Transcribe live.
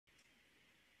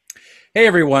Hey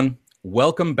everyone,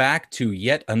 welcome back to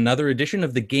yet another edition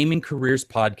of the Gaming Careers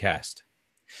Podcast.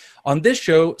 On this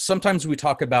show, sometimes we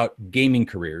talk about gaming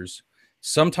careers,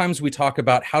 sometimes we talk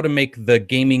about how to make the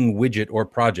gaming widget or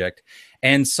project,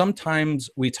 and sometimes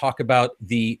we talk about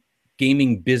the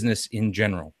gaming business in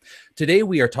general. Today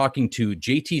we are talking to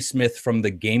JT Smith from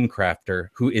The Game Crafter,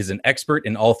 who is an expert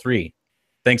in all three.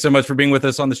 Thanks so much for being with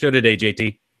us on the show today,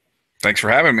 JT. Thanks for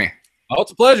having me. Oh,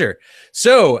 it's a pleasure.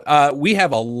 So we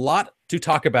have a lot to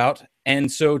talk about.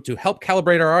 And so to help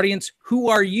calibrate our audience, who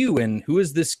are you and who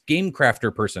is this Game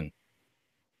Crafter person?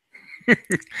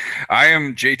 I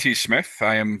am JT Smith.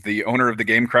 I am the owner of The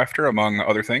Game Crafter, among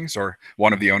other things, or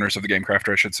one of the owners of The Game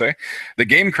Crafter, I should say. The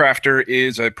Game Crafter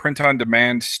is a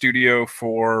print-on-demand studio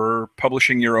for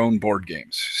publishing your own board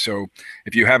games. So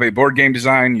if you have a board game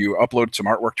design, you upload some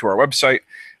artwork to our website,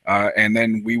 and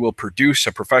then we will produce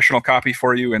a professional copy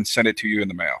for you and send it to you in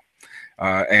the mail.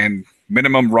 And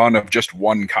minimum run of just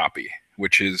one copy,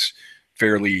 which is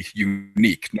fairly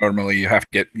unique. Normally you have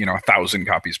to get 1,000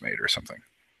 copies made or something.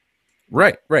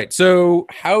 Right. So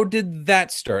how did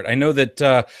that start? I know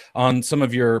that on some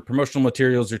of your promotional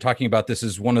materials, you're talking about this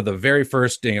as one of the very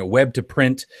first web to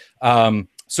print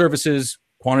services,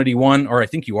 quantity one, or I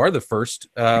think you are the first,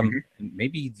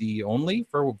 maybe the only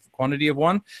for quantity of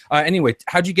one. Anyway,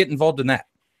 how'd you get involved in that?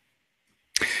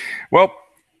 Well,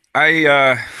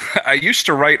 I used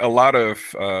to write a lot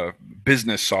of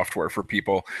business software for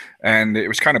people, and it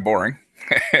was kind of boring.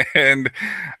 And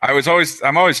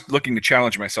I'm always looking to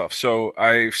challenge myself. So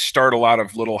I start a lot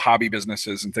of little hobby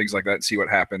businesses and things like that and see what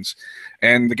happens.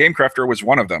 And the Game Crafter was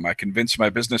one of them. I convinced my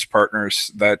business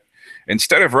partners that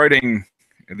instead of writing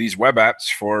these web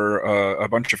apps for a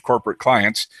bunch of corporate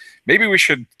clients, maybe we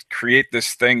should create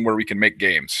this thing where we can make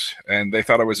games. And they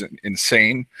thought I was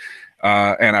insane,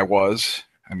 and I was.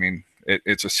 I mean,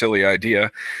 it's a silly idea,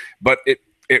 but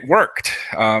it worked.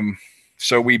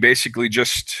 So we basically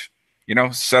just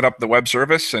set up the web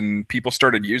service, and people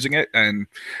started using it. And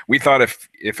we thought if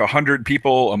 100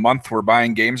 people a month were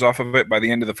buying games off of it by the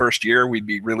end of the first year, we'd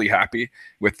be really happy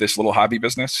with this little hobby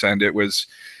business. And it was,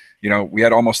 we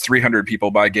had almost 300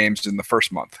 people buy games in the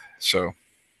first month. So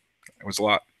it was a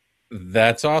lot.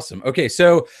 That's awesome. Okay,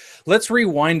 so let's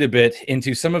rewind a bit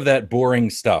into some of that boring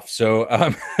stuff.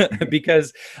 So,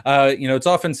 because it's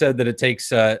often said that it takes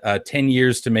 10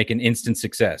 years to make an instant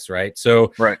success, right?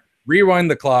 So, right.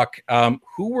 Rewind the clock.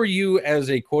 Who were you as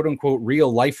a quote unquote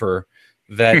real lifer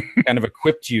that kind of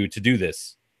equipped you to do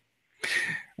this?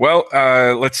 Well,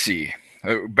 let's see.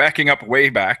 Backing up way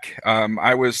back,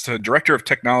 I was the director of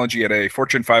technology at a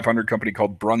Fortune 500 company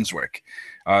called Brunswick.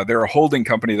 They're a holding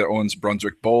company that owns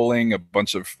Brunswick Bowling, a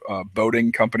bunch of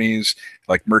boating companies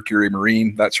like Mercury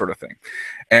Marine, that sort of thing.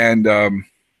 And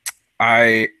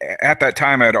at that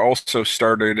time, I had also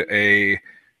started a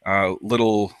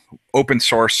little open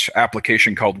source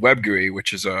application called WebGUI,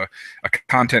 which is a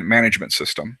content management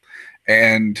system.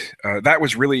 And that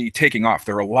was really taking off.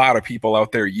 There were a lot of people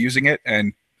out there using it,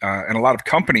 and a lot of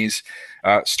companies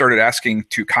started asking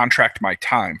to contract my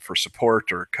time for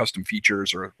support or custom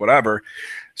features or whatever.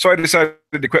 So I decided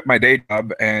to quit my day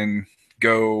job and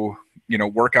go,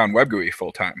 work on WebGUI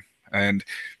full time. And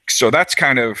so that's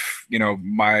kind of,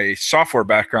 my software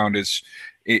background is,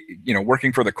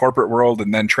 working for the corporate world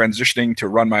and then transitioning to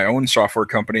run my own software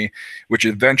company, which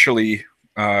eventually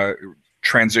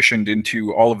transitioned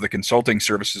into all of the consulting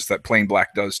services that Plain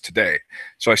Black does today.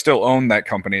 So I still own that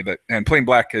company, and Plain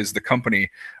Black is the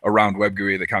company around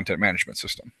WebGUI, the content management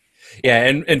system. Yeah,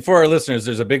 and for our listeners,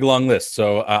 there's a big long list.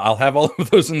 So I'll have all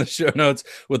of those in the show notes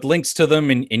with links to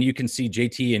them, and you can see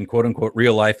JT in quote unquote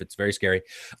real life. It's very scary.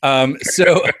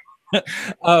 So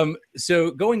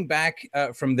going back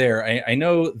from there, I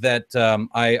know that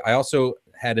I also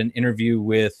had an interview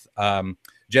with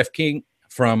Jeff King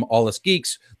from All Us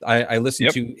Geeks. I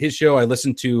listened to his show. I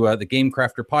listened to the Game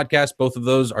Crafter podcast. Both of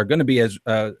those are going to be as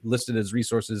listed as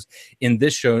resources in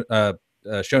this show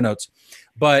notes.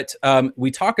 But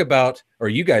we talk about, or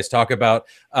you guys talk about,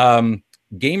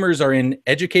 gamers are in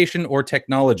education or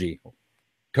technology.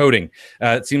 Coding.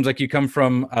 It seems like you come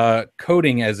from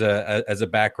coding as a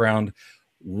background.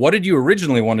 What did you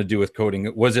originally want to do with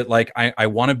coding? Was it like, I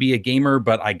want to be a gamer,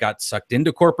 but I got sucked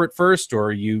into corporate first,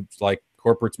 or you like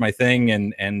corporate's my thing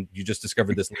and you just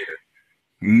discovered this later?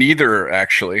 Neither,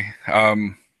 actually.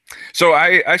 So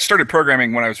I started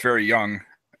programming when I was very young.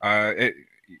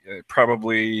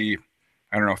 Probably,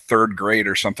 I don't know, third grade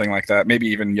or something like that, maybe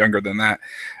even younger than that.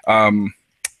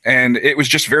 And it was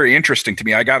just very interesting to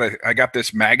me. I got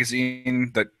this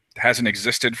magazine that hasn't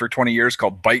existed for 20 years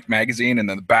called Byte magazine, and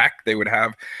in the back they would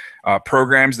have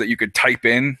programs that you could type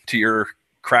in to your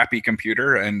crappy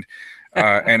computer, and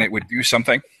it would do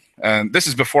something. And this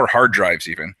is before hard drives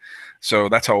even, so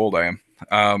that's how old I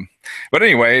am. But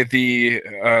anyway,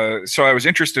 so I was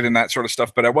interested in that sort of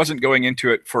stuff, but I wasn't going into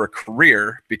it for a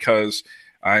career because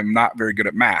I'm not very good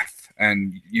at math.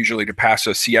 And usually to pass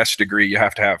a CS degree, you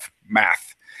have to have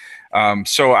math.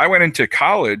 So I went into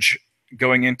college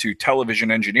going into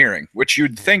television engineering, which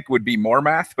you'd think would be more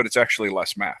math, but it's actually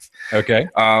less math. Okay.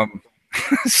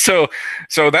 So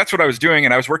that's what I was doing,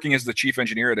 and I was working as the chief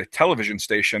engineer at a television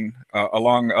station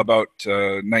along about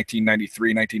 1993,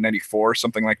 1994,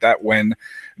 something like that, when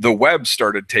the web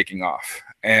started taking off.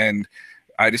 And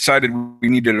I decided we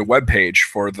needed a web page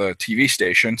for the TV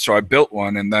station, so I built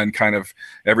one, and then kind of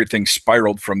everything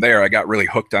spiraled from there. I got really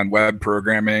hooked on web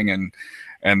programming,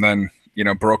 and then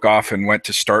broke off and went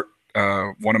to start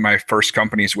one of my first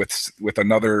companies with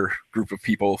another group of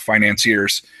people,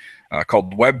 financiers,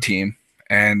 called Web Team.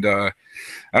 And I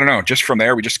don't know, just from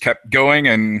there, we just kept going.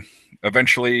 And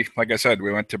eventually, like I said,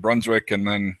 we went to Brunswick and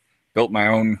then built my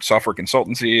own software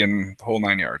consultancy and the whole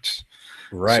 9 yards.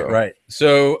 Right, right.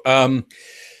 So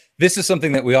this is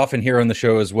something that we often hear on the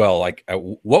show as well. Like,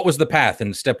 what was the path?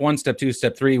 And step 1, step 2,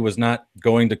 step 3 was not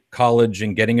going to college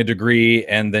and getting a degree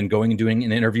and then going and doing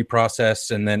an interview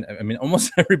process. And then, I mean,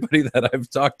 almost everybody that I've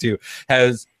talked to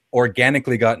has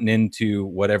organically gotten into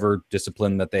whatever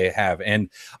discipline that they have. And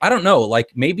I don't know,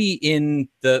 like maybe in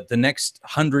the next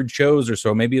 100 shows or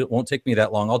so, maybe it won't take me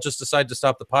that long. I'll just decide to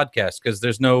stop the podcast because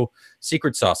there's no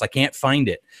secret sauce. I can't find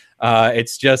it.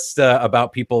 It's just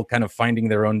about people kind of finding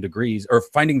their own degrees or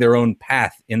finding their own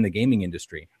path in the gaming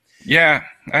industry. Yeah,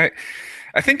 I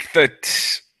think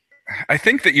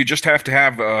that you just have to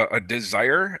have a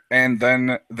desire and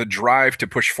then the drive to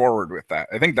push forward with that.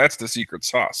 I think that's the secret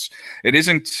sauce. It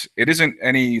isn't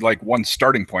any like one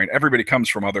starting point. Everybody comes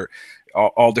from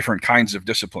all different kinds of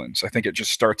disciplines. I think it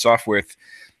just starts off with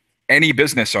any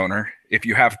business owner. If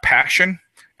you have passion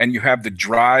and you have the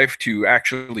drive to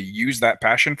actually use that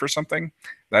passion for something,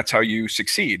 that's how you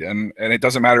succeed. And it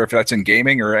doesn't matter if that's in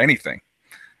gaming or anything.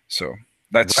 So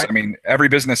that's right. I mean, every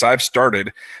business I've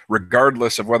started,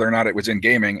 regardless of whether or not it was in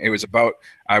gaming, it was about,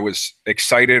 I was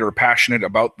excited or passionate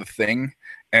about the thing,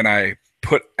 and I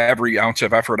put every ounce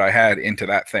of effort I had into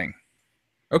that thing.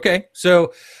 Okay,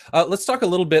 so let's talk a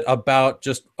little bit about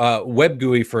just Web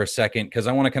GUI for a second, because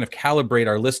I want to kind of calibrate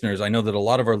our listeners. I know that a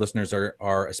lot of our listeners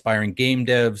are aspiring game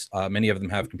devs. Many of them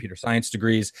have computer science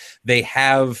degrees. They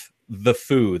have the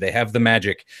foo, they have the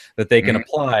magic that they can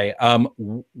apply.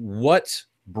 What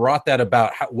brought that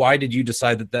about? Why did you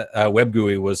decide that Web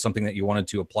GUI was something that you wanted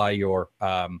to apply your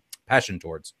passion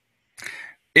towards?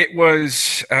 It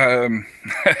was,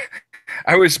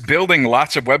 I was building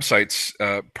lots of websites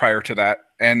prior to that,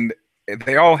 and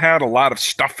they all had a lot of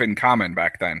stuff in common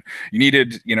back then. You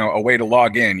needed, a way to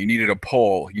log in. You needed a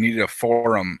poll. You needed a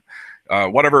forum,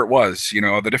 whatever it was,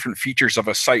 the different features of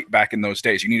a site back in those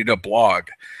days. You needed a blog.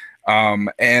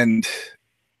 And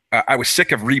I was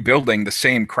sick of rebuilding the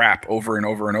same crap over and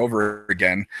over and over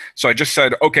again. So I just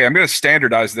said, okay, I'm going to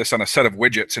standardize this on a set of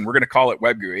widgets, and we're going to call it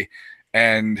Web GUI.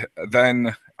 And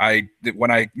then when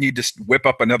I need to whip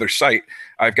up another site,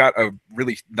 I've got a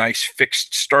really nice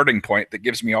fixed starting point that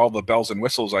gives me all the bells and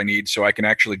whistles I need, so I can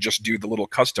actually just do the little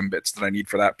custom bits that I need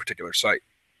for that particular site.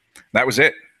 That was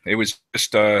it. It was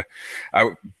just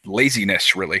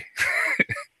laziness, really.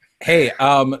 Hey,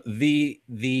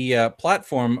 the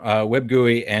platform Web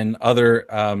GUI and other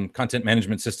content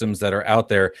management systems that are out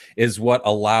there is what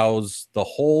allows the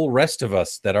whole rest of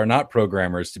us that are not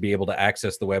programmers to be able to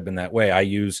access the web in that way. I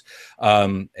use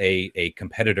a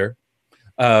competitor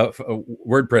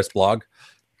WordPress blog.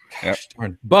 Gosh,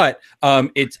 darn. But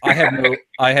I'm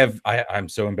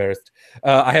so embarrassed.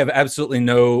 I have absolutely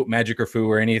no magic or foo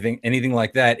or anything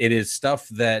like that. It is stuff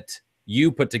that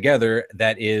you put together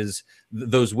that is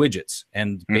those widgets,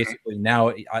 and basically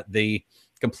now the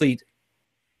complete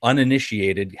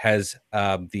uninitiated has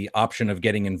the option of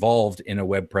getting involved in a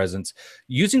web presence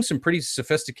using some pretty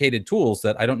sophisticated tools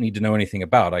that I don't need to know anything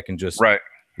about. I can just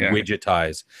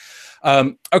widgetize.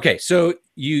 Okay, so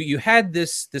you had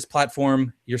this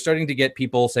platform. You're starting to get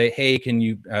people say, hey, can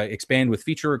you expand with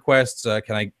feature requests?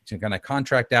 Can I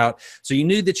contract out? So you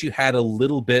knew that you had a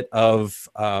little bit of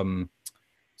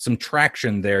some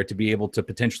traction there to be able to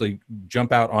potentially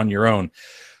jump out on your own.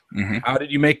 How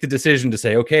did you make the decision to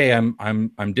say, okay,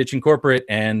 I'm ditching corporate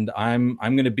and I'm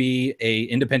going to be a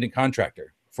independent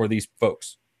contractor for these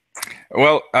folks?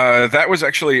 Well, that was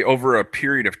actually over a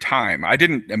period of time. I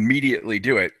didn't immediately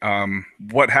do it.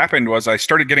 What happened was I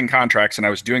started getting contracts and I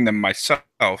was doing them myself.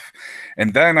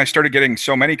 And then I started getting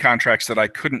so many contracts that I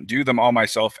couldn't do them all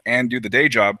myself and do the day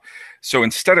job. So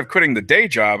instead of quitting the day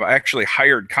job, I actually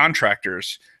hired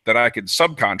contractors that I could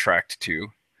subcontract to.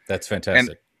 That's and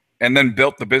fantastic. and then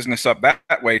built the business up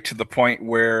that way to the point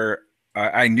where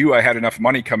I knew I had enough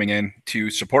money coming in to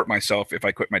support myself if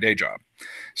I quit my day job.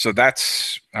 So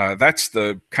that's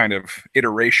the kind of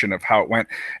iteration of how it went,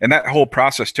 and that whole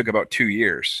process took about 2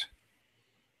 years.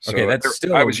 So Okay, that's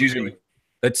still I was using.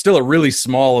 that's still a really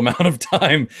small amount of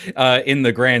time in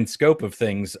the grand scope of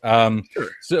things. Sure.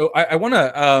 So I want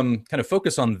to kind of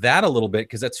focus on that a little bit,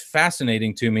 because that's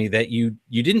fascinating to me that you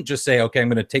didn't just say, okay, I'm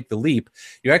going to take the leap.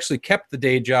 You actually kept the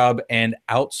day job and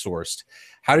outsourced.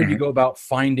 How did you go about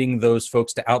finding those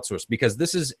folks to outsource? Because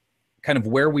this is kind of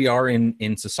where we are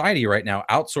in society right now.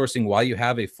 Outsourcing while you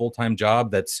have a full-time job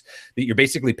that you're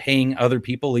basically paying other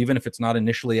people, even if it's not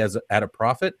initially at a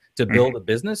profit, to build a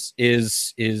business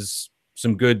is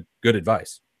some good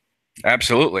advice.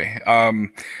 Absolutely.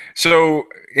 So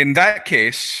in that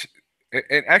case,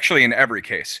 actually in every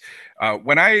case,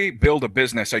 when I build a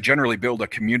business, I generally build a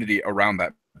community around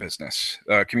that business,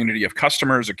 a community of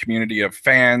customers, a community of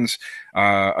fans,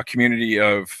 a community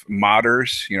of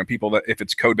modders, people that, if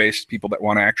it's code-based, people that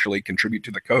want to actually contribute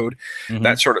to the code,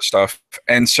 that sort of stuff.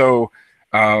 And so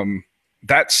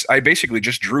I basically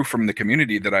just drew from the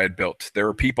community that I had built. There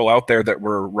were people out there that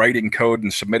were writing code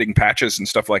and submitting patches and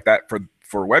stuff like that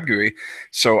for WebGUI.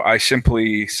 So I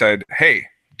simply said, hey,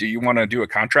 do you want to do a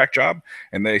contract job?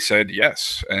 And they said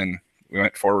yes. And we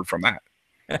went forward from that.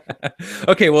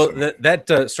 Okay, well,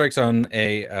 that strikes on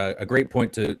a great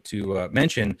point to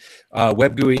mention.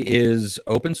 WebGUI is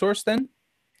open source then?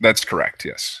 That's correct,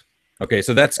 yes. Okay,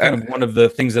 so that's kind of one of the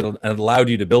things that allowed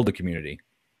you to build a community.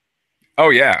 Oh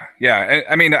yeah, yeah.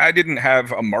 I mean, I didn't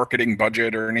have a marketing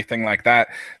budget or anything like that.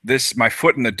 My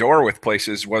foot in the door with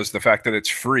places was the fact that it's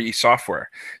free software.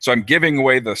 So I'm giving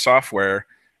away the software,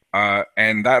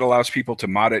 and that allows people to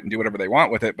mod it and do whatever they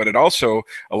want with it. But it also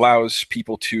allows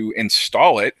people to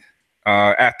install it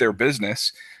at their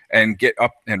business and get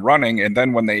up and running. And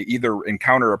then when they either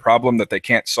encounter a problem that they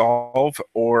can't solve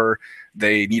or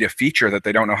they need a feature that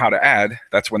they don't know how to add,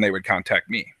 that's when they would contact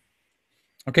me.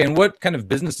 Okay, and what kind of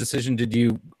business decision did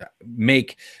you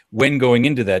make when going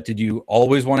into that? Did you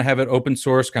always want to have it open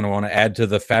source, kind of want to add to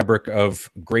the fabric of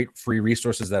great free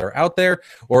resources that are out there?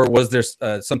 Or was there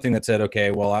something that said,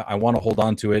 okay, well, I want to hold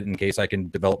on to it in case I can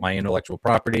develop my intellectual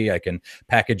property, I can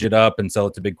package it up and sell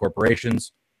it to big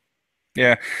corporations?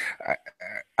 Yeah,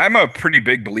 I'm a pretty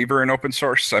big believer in open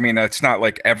source. I mean, it's not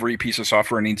like every piece of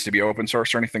software needs to be open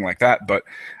source or anything like that, but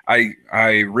I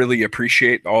really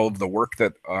appreciate all of the work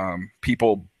that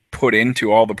people put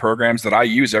into all the programs that I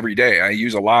use every day. I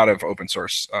use a lot of open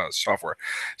source software.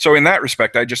 So in that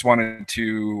respect, I just wanted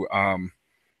to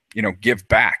give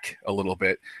back a little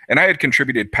bit. And I had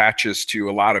contributed patches to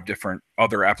a lot of different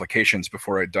other applications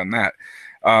before I'd done that.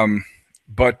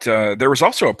 But there was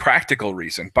also a practical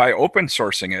reason. By open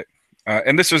sourcing it,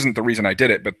 and this isn't the reason I did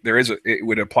it, but it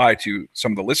would apply to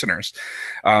some of the listeners.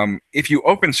 If you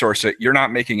open source it, you're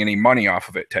not making any money off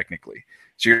of it technically.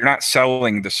 So you're not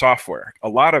selling the software. A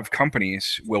lot of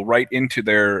companies will write into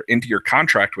your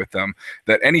contract with them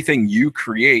that anything you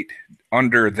create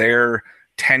under their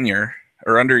tenure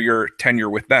or under your tenure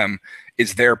with them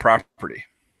is their property.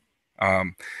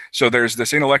 So there's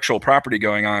this intellectual property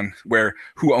going on where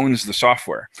who owns the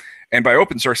software. And by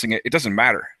open sourcing it, it doesn't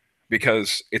matter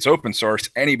because it's open source.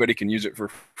 Anybody can use it for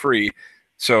free.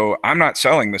 So I'm not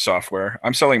selling the software.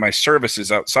 I'm selling my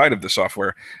services outside of the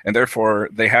software. And therefore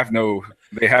they have no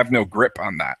grip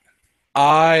on that.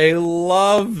 I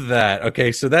love that.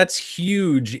 Okay, so that's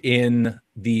huge in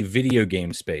the video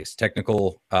game space,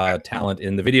 technical talent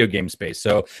in the video game space.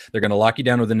 So they're going to lock you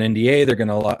down with an NDA. They're going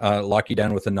to lock you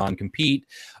down with a non-compete,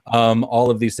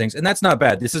 all of these things. And that's not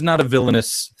bad. This is not a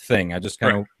villainous thing. I just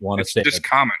kind of want to say it's just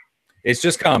common. It's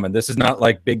just common. This is not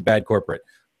like big bad corporate.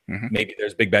 Maybe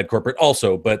there's big bad corporate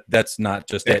also, but that's not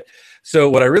just it. So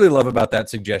what I really love about that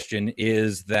suggestion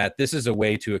is that this is a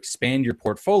way to expand your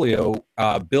portfolio,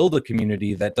 build a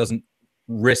community that doesn't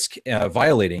risk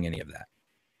violating any of that.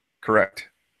 Correct.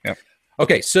 Yeah.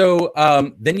 Okay, so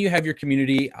then you have your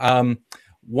community.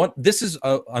 This is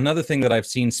another thing that I've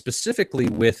seen specifically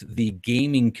with the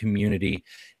gaming community,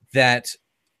 that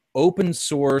open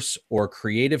source or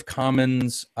Creative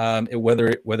Commons,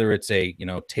 whether it's a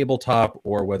tabletop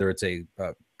or whether it's a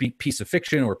piece of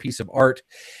fiction or piece of art,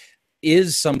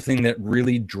 is something that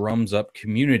really drums up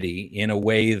community in a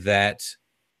way that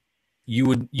you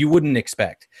wouldn't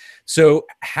expect. So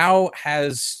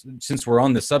since we're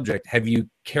on the subject, have you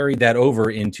carried that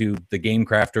over into the Game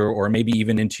Crafter or maybe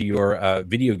even into your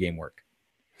video game work?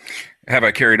 Have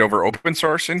I carried over open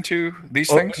source into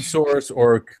these Open things? source,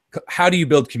 or how do you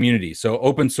build community? So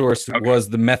open source Okay, was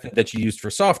the method that you used for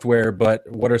software, but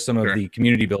what are some of sure. the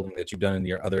community building that you've done in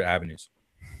your other avenues?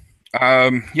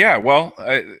 Yeah, well,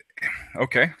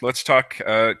 okay, let's talk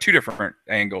two different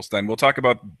angles then. We'll talk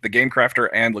about the Game Crafter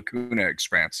and Lacuna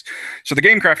Expanse. So the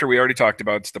Game Crafter we already talked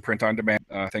about. It's the print-on-demand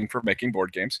thing for making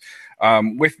board games.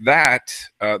 With that,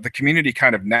 the community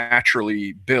kind of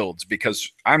naturally builds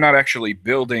because I'm not actually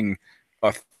building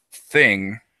a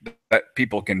thing that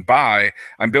people can buy.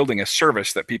 I'm building a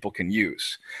service that people can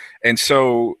use. And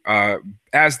so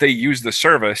as they use the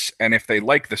service, and if they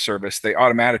like the service, they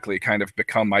automatically kind of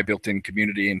become my built-in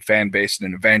community and fan base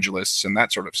and evangelists and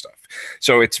that sort of stuff.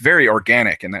 So it's very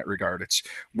organic in that regard. It's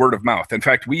word of mouth. In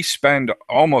fact, we spend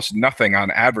almost nothing on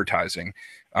advertising.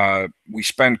 We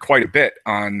spend quite a bit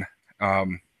on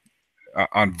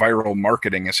viral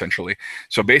marketing, essentially.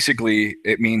 So basically,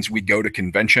 it means we go to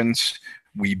conventions,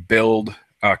 we build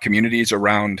communities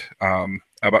around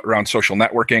social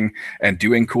networking and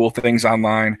doing cool things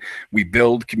online. We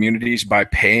build communities by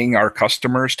paying our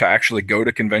customers to actually go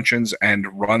to conventions and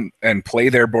run and play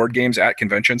their board games at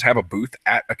conventions, have a booth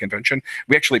at a convention.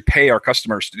 We actually pay our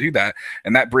customers to do that,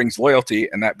 and that brings loyalty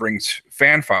and that brings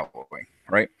fan following,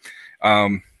 right?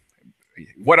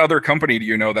 What other company do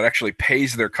you know that actually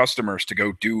pays their customers to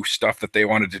go do stuff that they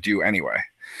wanted to do anyway?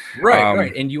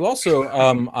 Right. And you also,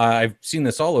 I've seen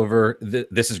this all over.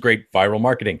 This is great viral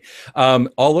marketing,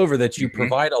 all over, that you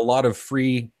provide a lot of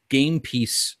free game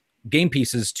pieces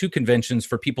to conventions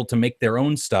for people to make their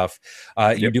own stuff.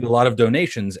 You do a lot of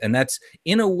donations, and that's,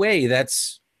 in a way,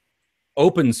 that's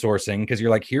open sourcing, because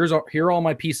you're like, here are all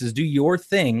my pieces, do your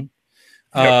thing,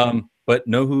 but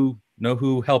know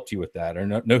who helped you with that, or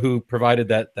know who provided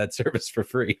that service for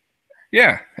free.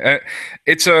 Yeah,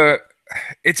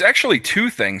 it's actually two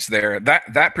things there.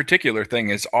 That particular thing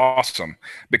is awesome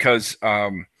because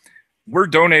we're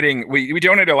donating. We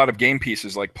donate a lot of game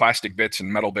pieces like plastic bits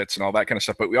and metal bits and all that kind of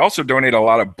stuff, but we also donate a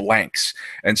lot of blanks,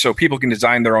 and so people can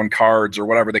design their own cards or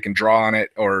whatever. They can draw on it,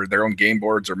 or their own game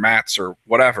boards or mats or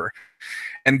whatever.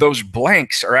 And those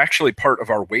blanks are actually part of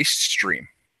our waste stream.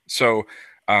 So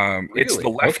Really? it's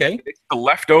Okay. it's the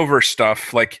leftover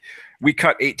stuff. Like, we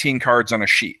cut 18 cards on a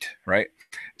sheet, right?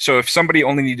 So if somebody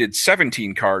only needed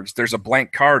 17 cards, there's a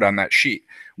blank card on that sheet.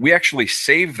 We actually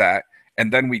save that,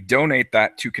 and then we donate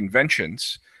that to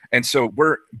conventions. And so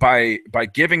we're by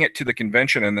giving it to the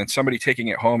convention and then somebody taking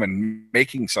it home and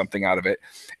making something out of it,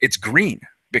 it's green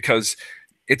because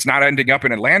it's not ending up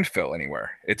in a landfill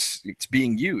anywhere. It's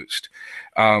being used.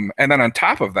 And then on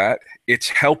top of that, it's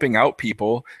helping out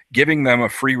people, giving them a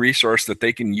free resource that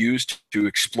they can use to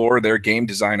explore their game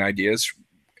design ideas,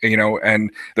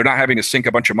 and they're not having to sink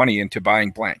a bunch of money into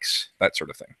buying blanks, that sort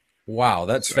of thing. Wow,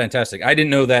 that's fantastic. I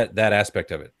didn't know that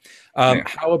aspect of it.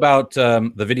 How about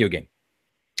the video game?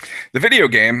 The video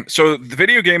game. So the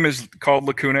video game is called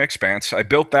Lacuna Expanse. I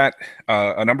built that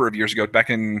a number of years ago, back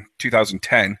in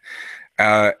 2010.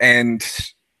 And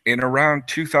in around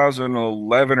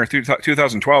 2011 or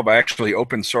 2012, I actually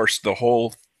open sourced the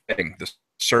whole thing, the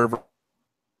server,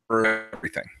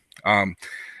 everything. And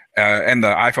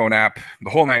the iPhone app, the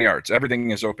whole 9 yards.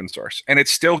 Everything is open source, and it's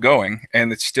still going,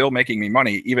 and it's still making me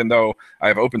money, even though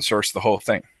I've open sourced the whole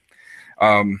thing.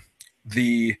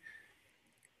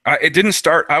 It didn't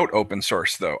start out open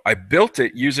source, though. I built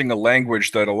it using a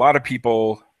language that a lot of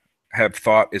people have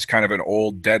thought is kind of an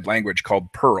old, dead language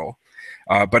called Perl.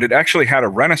 But it actually had a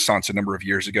renaissance a number of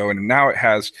years ago, and now it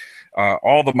has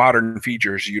all the modern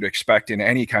features you'd expect in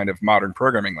any kind of modern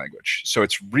programming language. So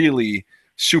it's really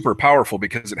super powerful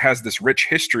because it has this rich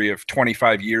history of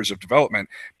 25 years of development,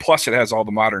 plus it has all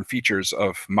the modern features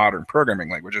of modern programming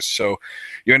languages. So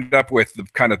you end up with the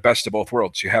kind of best of both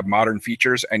worlds. You have modern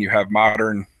features, and you have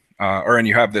and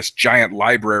you have this giant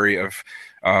library of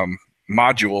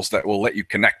modules that will let you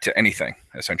connect to anything,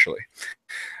 essentially.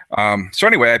 So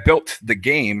anyway, I built the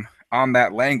game on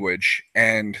that language,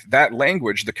 and that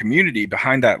language, the community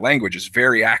behind that language, is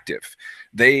very active.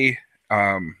 They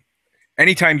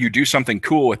anytime you do something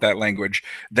cool with that language,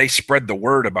 they spread the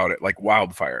word about it like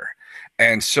wildfire.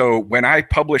 And so when I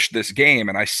published this game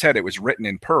and I said it was written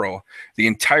in Perl, the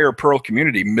entire Perl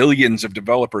community, millions of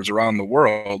developers around the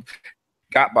world,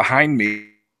 got behind me,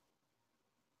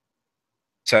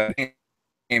 said,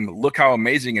 "Look how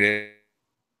amazing it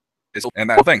is," and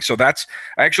that whole thing. So I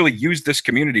actually used this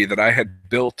community that I had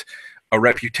built a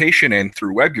reputation in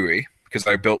through WebGUI, because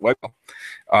I built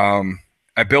WebGUI.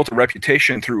 I built a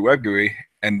reputation through WebGUI,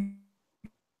 and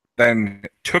then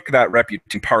took that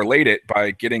reputation, parlayed it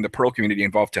by getting the Perl community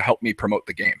involved to help me promote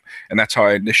the game. And that's how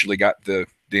I initially got the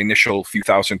initial few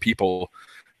thousand people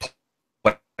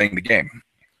the game.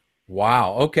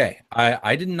 Wow. Okay.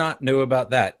 I did not know about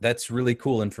that. That's really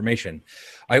cool information.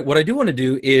 What I do want to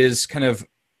do is kind of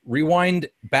rewind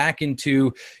back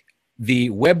into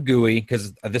the web GUI,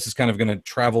 because this is kind of going to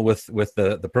travel with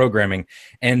the programming,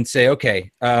 and say,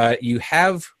 okay, you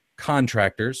have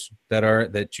contractors that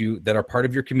are part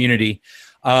of your community.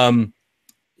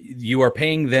 You are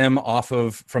paying them off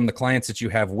of from the clients that you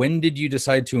have. When did you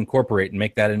decide to incorporate and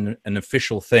make that an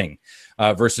official thing,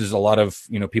 versus a lot of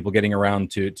people getting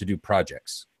around to do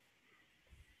projects?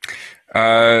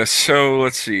 So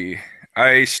let's see.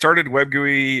 I started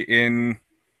WebGUI in,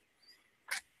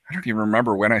 I don't even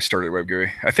remember when I started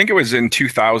WebGUI. I think it was in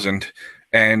 2000,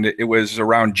 and it was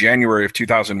around January of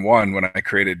 2001 when I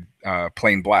created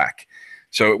Plain Black.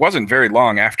 So it wasn't very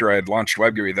long after I had launched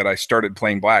WebGUI that I started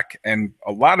Plain Black. And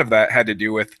a lot of that had to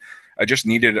do with, I just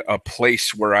needed a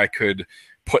place where I could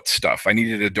put stuff. I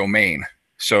needed a domain.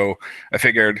 So I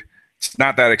figured it's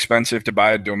not that expensive to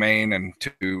buy a domain and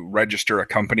to register a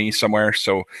company somewhere.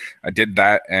 So I did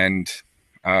that. And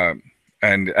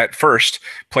at first,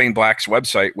 Plain Black's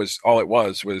website was all it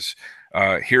was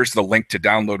here's the link to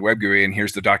download WebGUI and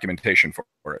here's the documentation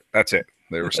for it. That's it.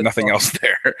 There was nothing else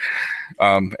there.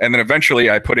 And then eventually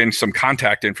I put in some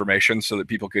contact information so that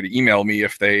people could email me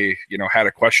if they, had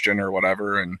a question or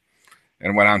whatever, and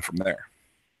went on from there.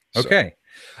 Okay.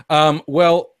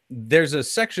 Well, there's a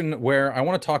section where I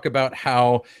want to talk about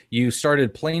how you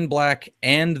started Plain Black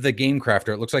and the Game Crafter.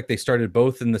 It looks like they started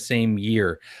both in the same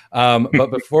year.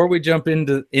 But before we jump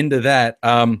into that,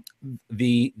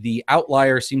 the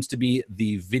outlier seems to be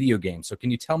the video game. So can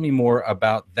you tell me more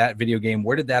about that video game?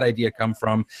 Where did that idea come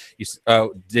from?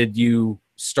 Did you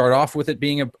start off with it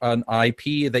being an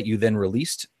IP that you then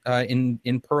released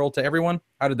in Perl to everyone?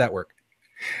 How did that work?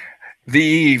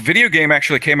 The video game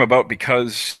actually came about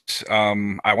because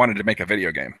I wanted to make a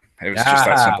video game. It was just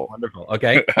that simple. Wonderful.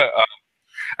 Okay.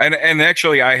 and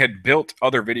actually, I had built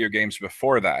other video games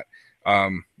before that,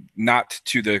 not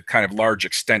to the kind of large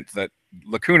extent that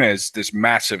Lacuna is. This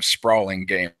massive, sprawling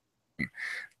game,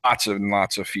 lots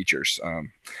of features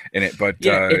in it. But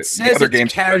yeah, it says other it's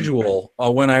games casual.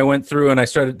 When I went through and I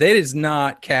started, that is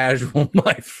not casual,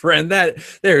 my friend. That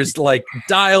there's like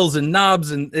dials and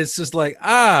knobs, and it's just like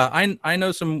I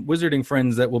know some wizarding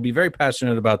friends that will be very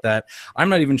passionate about that. I'm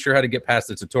not even sure how to get past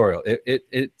the tutorial.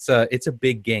 It's a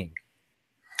big game.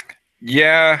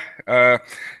 Yeah.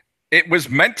 It was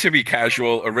meant to be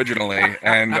casual originally,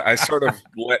 and I sort of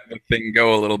let the thing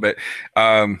go a little bit.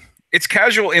 It's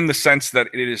casual in the sense that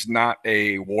it is not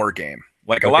a war game.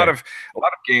 Like a lot of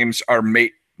games are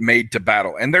made to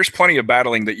battle, and there's plenty of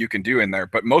battling that you can do in there,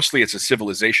 but mostly it's a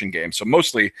civilization game. So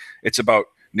mostly it's about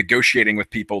negotiating with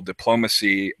people,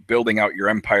 diplomacy, building out your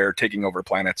empire, taking over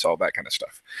planets, all that kind of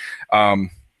stuff.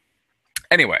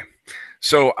 Anyway,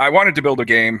 so I wanted to build a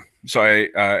game. So I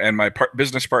and my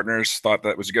business partners thought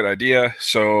that was a good idea.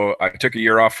 So I took a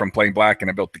year off from Plain Black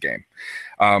and I built the game.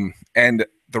 And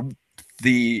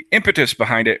the impetus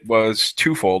behind it was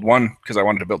twofold. One, because I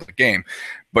wanted to build a game,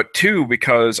 but two,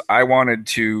 because I wanted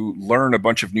to learn a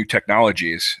bunch of new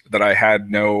technologies that I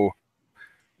had no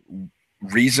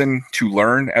reason to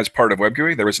learn as part of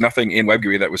WebGUI. There was nothing in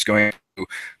WebGUI that was going to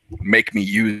make me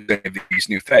use any of these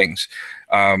new things.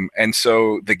 And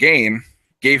so the game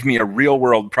gave me a real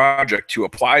world project to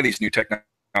apply these new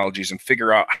technologies and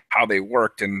figure out how they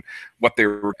worked and what they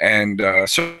were. And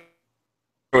so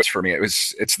for me,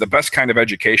 it's the best kind of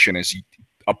education is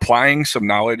applying some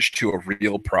knowledge to a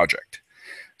real project.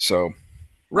 So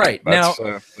right that's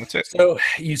it. So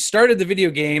you started the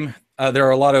video game. There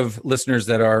are a lot of listeners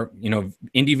that are,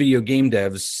 indie video game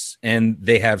devs, and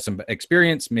they have some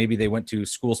experience. Maybe they went to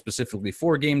school specifically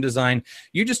for game design.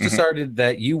 You just decided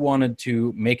that you wanted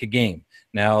to make a game.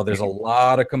 Now, there's a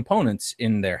lot of components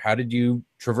in there. How did you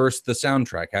traverse the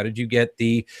soundtrack? How did you get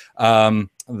the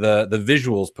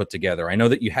visuals put together? I know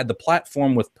that you had the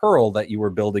platform with Perl that you were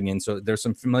building in, so there's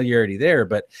some familiarity there.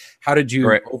 But how did you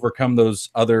overcome those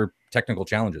other technical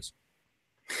challenges?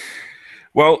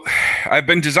 Well, I've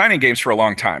been designing games for a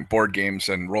long time, board games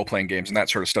and role-playing games and that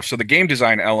sort of stuff. So the game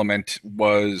design element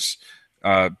was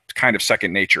kind of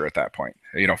second nature at that point,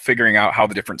 figuring out how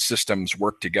the different systems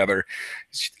work together.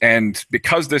 And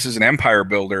because this is an empire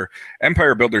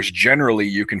builders generally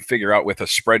you can figure out with a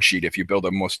spreadsheet if you build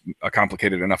a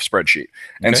complicated enough spreadsheet.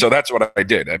 Okay. And so that's what I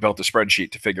did. I built a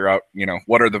spreadsheet to figure out,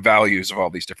 what are the values of all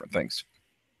these different things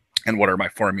and what are my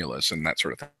formulas and that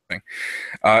sort of thing.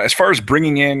 As far as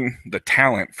bringing in the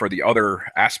talent for the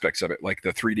other aspects of it, like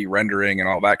the 3D rendering and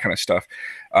all that kind of stuff,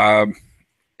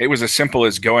 it was as simple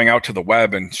as going out to the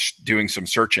web and doing some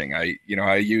searching. I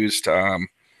used, I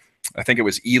think it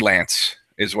was Elance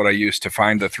is what I used to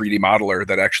find the 3D modeler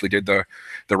that actually did the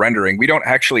rendering. We don't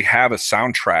actually have a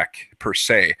soundtrack per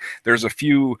se. There's a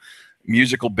few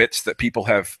musical bits that people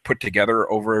have put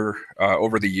together over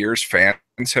the years, fans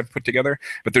have put together,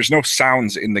 but there's no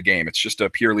sounds in the game. It's just a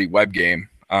purely web game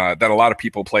that a lot of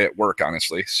people play at work,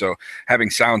 honestly. So having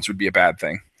sounds would be a bad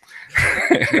thing.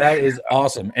 That is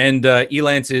awesome. And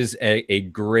Elance is a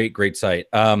great site.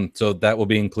 So that will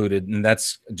be included. And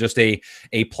that's just a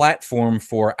platform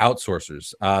for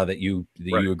outsourcers that you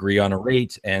agree on a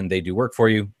rate and they do work for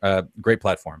you. Great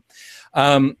platform.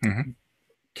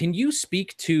 Can you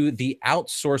speak to the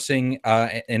outsourcing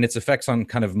and its effects on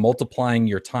kind of multiplying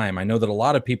your time? I know that a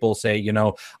lot of people say, you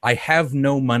know, I have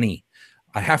no money.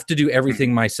 I have to do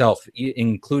everything myself,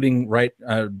 including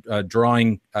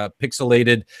drawing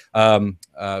pixelated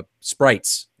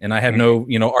sprites, and I have no,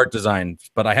 you know, art design,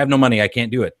 but I have no money. I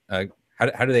can't do it.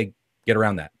 How do they get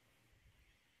around that?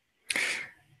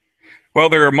 Well,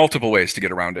 there are multiple ways to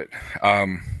get around it.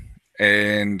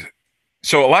 And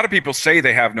so a lot of people say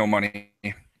they have no money,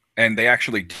 and they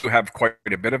actually do have quite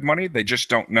a bit of money. They just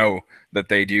don't know that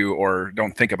they do or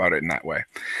don't think about it in that way.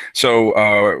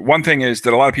 So one thing is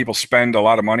that a lot of people spend a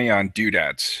lot of money on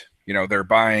doodads. You know, they're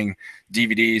buying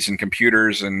DVDs and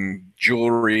computers and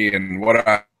jewelry and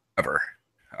whatever.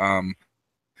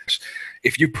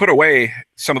 If you put away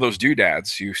some of those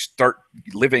doodads, you start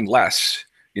living less.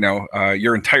 You know,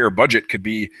 your entire budget could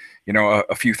be, you know,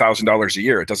 a few $1,000s a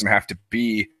year. It doesn't have to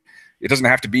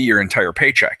be your entire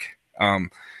paycheck.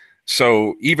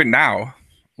 So even now,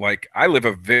 like, I live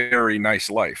a very nice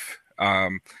life,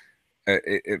 you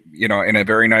know, in a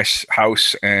very nice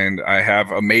house, and I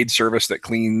have a maid service that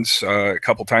cleans a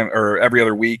couple times or every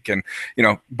other week. And, you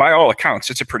know, by all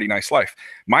accounts, it's a pretty nice life.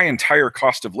 My entire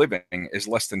cost of living is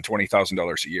less than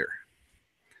 $20,000 a year.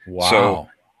 Wow. So,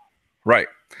 right.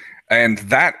 And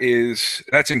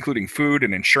that's including food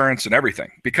and insurance and everything,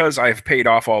 because I've paid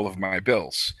off all of my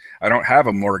bills. I don't have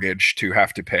a mortgage to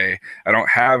have to pay. I don't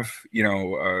have, you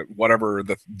know, whatever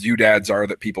the doodads are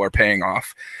that people are paying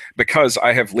off, because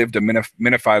I have lived a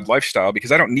minified lifestyle,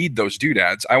 because I don't need those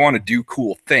doodads. I want to do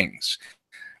cool things.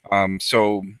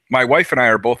 So my wife and I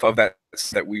are both of that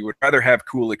we would rather have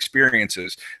cool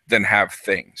experiences than have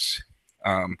things.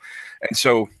 And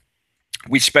so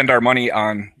we spend our money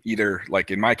on either, like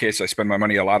in my case, I spend my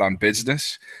money a lot on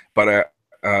business, but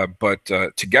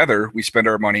together we spend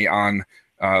our money on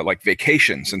like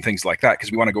vacations and things like that,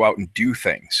 because we want to go out and do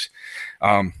things.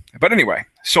 But anyway,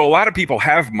 so a lot of people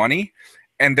have money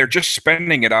and they're just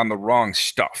spending it on the wrong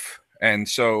stuff. And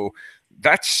so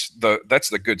that's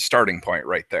the good starting point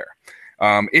right there.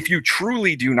 If you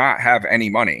truly do not have any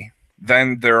money,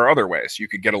 then there are other ways. You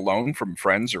could get a loan from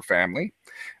friends or family.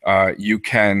 You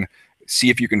can see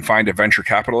if you can find a venture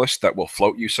capitalist that will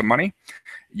float you some money.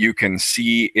 You can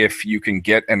see if you can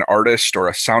get an artist or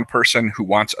a sound person who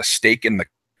wants a stake in the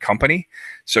company.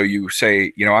 So you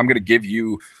say, you know, I'm going to give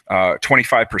you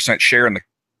 25% share in the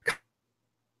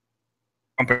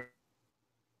company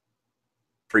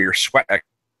for your sweat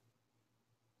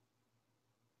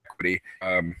equity.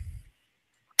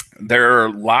 There are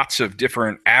lots of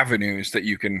different avenues that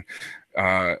you can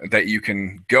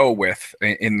go with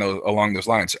along those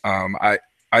lines.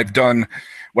 I've done,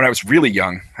 when I was really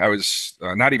young, I was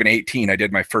not even 18, I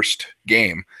did my first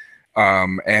game.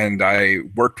 And I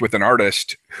worked with an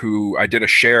artist who I did a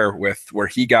share with, where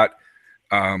he got,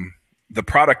 the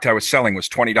product I was selling was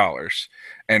 $20.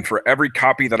 And for every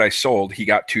copy that I sold, he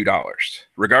got $2,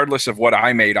 regardless of what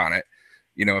I made on it.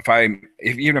 You know,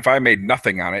 even if I made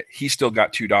nothing on it, he still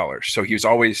got $2. So he was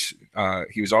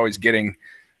always getting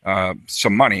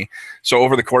some money. So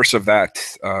over the course of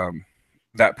that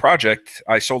project,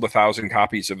 I sold 1,000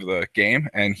 copies of the game,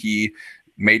 and he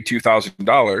made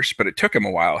 $2,000, but it took him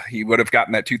a while. He would have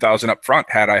gotten that $2,000 up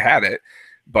front had I had it,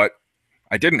 but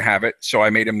I didn't have it. So I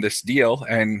made him this deal,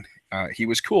 and he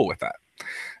was cool with that.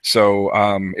 So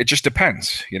it just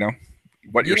depends, you know,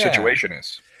 what your situation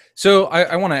is. So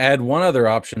I want to add one other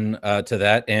option to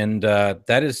that, and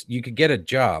that is you could get a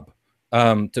job.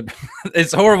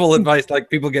 It's horrible advice, like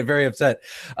people get very upset.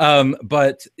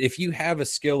 But if you have a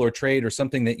skill or trade or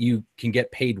something that you can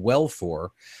get paid well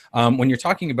for, when you're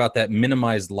talking about that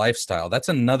minimized lifestyle, that's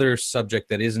another subject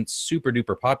that isn't super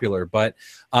duper popular, but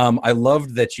I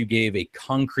loved that you gave a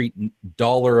concrete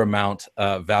dollar amount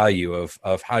value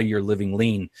of how you're living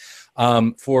lean.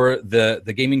 For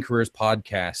the Gaming Careers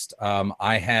podcast,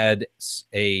 I had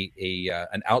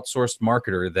an outsourced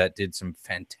marketer that did some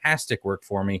fantastic work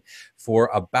for me for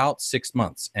about 6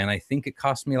 months, and I think it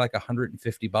cost me like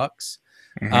 $150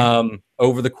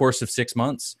 over the course of 6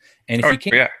 months. And if you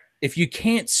can't, if you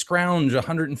can't scrounge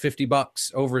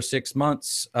 $150 over 6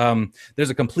 months, there's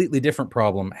a completely different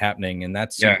problem happening, and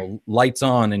that's lights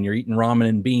on, and you're eating ramen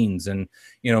and beans, and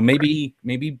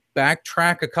maybe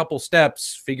backtrack a couple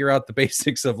steps, figure out the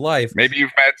basics of life. Maybe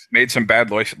you've made some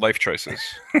bad life choices.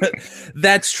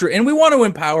 That's true, and we want to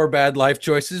empower bad life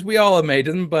choices. We all have made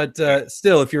them, but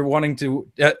still, if you're wanting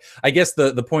to, I guess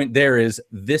the point there is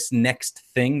this next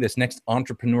thing, this next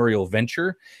entrepreneurial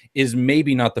venture, is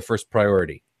maybe not the first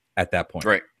priority at that point.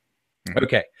 Right. Mm-hmm.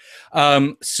 Okay.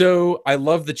 So I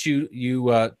love that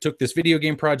you took this video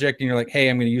game project and you're like, hey,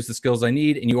 I'm going to use the skills I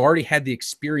need. And you already had the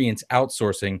experience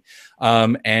outsourcing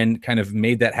and kind of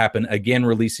made that happen, again,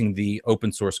 releasing the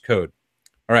open source code.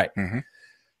 All right. Mm-hmm.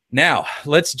 Now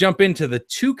let's jump into the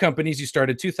two companies you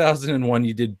started. 2001.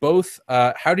 You did both.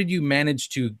 How did you manage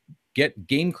to get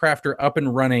GameCrafter up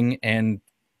and running and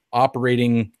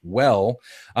operating well,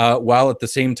 while at the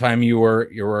same time you were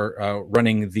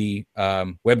running the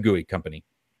Web GUI company?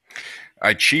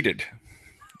 I cheated.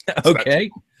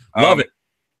 Okay, love it.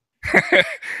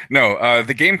 No,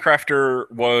 the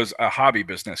GameCrafter was a hobby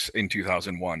business in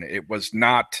 2001. It was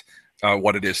not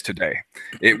what it is today.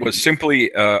 It was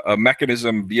simply a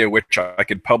mechanism via which I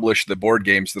could publish the board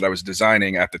games that I was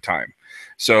designing at the time.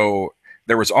 So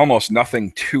there was almost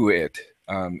nothing to it.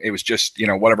 It was just,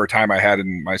 whatever time I had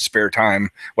in my spare time,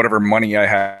 whatever money I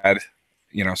had,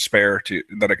 spare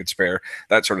that I could spare,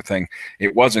 that sort of thing.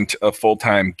 It wasn't a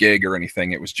full-time gig or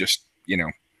anything. It was just,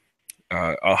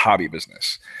 a hobby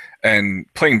business. And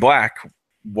playing black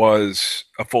was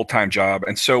a full-time job,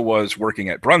 and so was working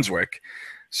at Brunswick.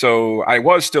 So I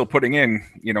was still putting in,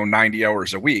 90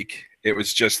 hours a week. It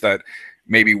was just that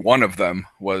maybe one of them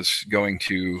was going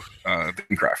to the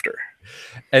GameCrafter.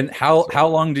 And how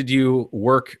long did you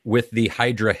work with the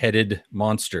Hydra-headed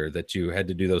monster that you had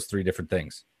to do those 3 different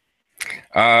things?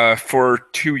 For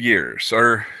 2 years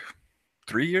or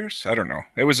 3 years. I don't know.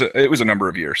 It was a number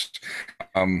of years.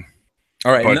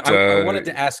 All right. But, I wanted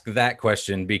to ask that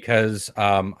question because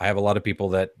I have a lot of people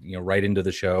that write into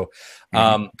the show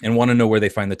and want to know where they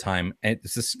find the time. And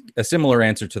it's a similar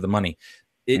answer to the money.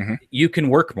 You can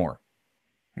work more.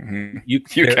 You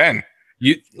can.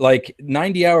 You like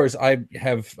 90 hours. I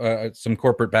have some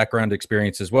corporate background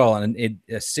experience as well, and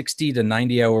 60 to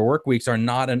 90 hour work weeks are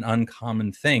not an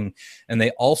uncommon thing, and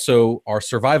they also are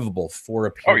survivable for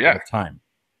a period of time.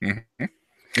 Mm-hmm.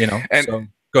 And so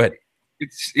go ahead.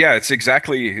 It's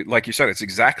exactly like you said. It's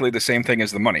exactly the same thing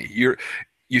as the money.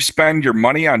 You spend your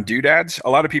money on doodads. A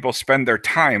lot of people spend their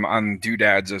time on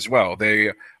doodads as well.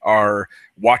 They are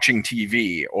watching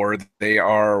TV, or they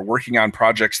are working on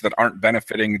projects that aren't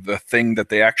benefiting the thing that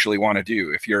they actually want to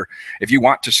do. If you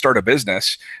want to start a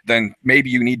business, then maybe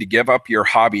you need to give up your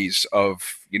hobbies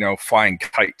of, flying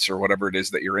kites or whatever it is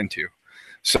that you're into.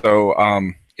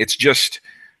 So it's just,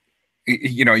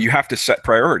 you have to set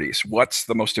priorities. What's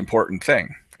the most important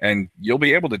thing? And you'll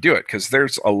be able to do it because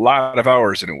there's a lot of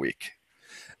hours in a week.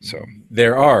 So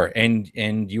there are, and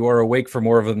you are awake for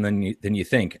more of them than you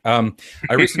think. I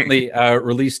recently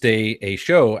released a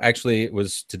show. Actually, it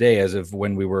was today, as of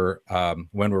when we're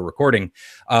recording,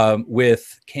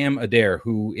 with Cam Adair,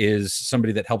 who is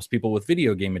somebody that helps people with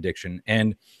video game addiction.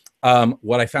 And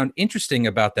what I found interesting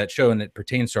about that show, and it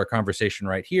pertains to our conversation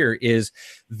right here, is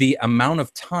the amount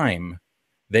of time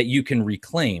that you can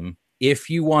reclaim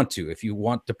if you want to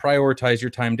prioritize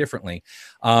your time differently.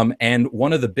 And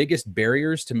one of the biggest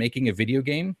barriers to making a video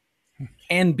game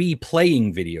can be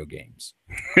playing video games.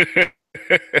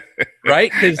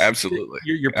 Right? Because absolutely,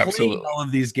 you're playing all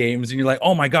of these games and you're like,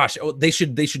 oh my gosh, they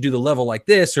should do the level like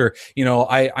this, or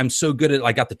I'm so good at,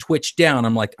 I got the twitch down,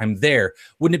 I'm there.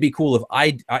 Wouldn't it be cool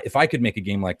if I could make a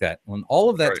game like that? When all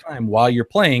of that time while you're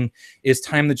playing is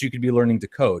time that you could be learning to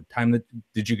code, time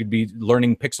that you could be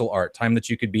learning pixel art, time that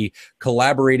you could be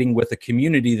collaborating with a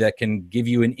community that can give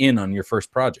you an in on your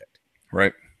first project.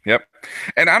 Right. Yep.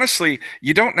 And honestly,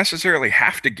 you don't necessarily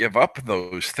have to give up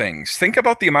those things. Think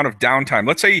about the amount of downtime.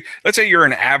 Let's say you're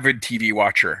an avid TV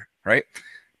watcher, right?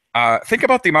 Think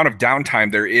about the amount of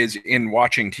downtime there is in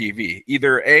watching TV.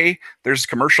 Either A, there's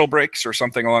commercial breaks or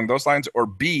something along those lines, or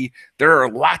B, there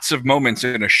are lots of moments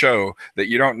in a show that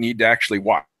you don't need to actually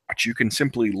watch. You can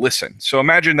simply listen. So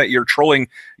imagine that you're trolling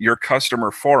your customer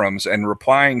forums and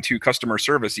replying to customer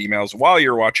service emails while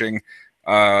you're watching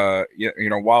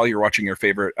while you're watching your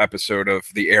favorite episode of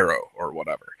The Arrow or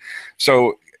whatever.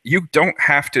 So you don't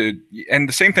have to, and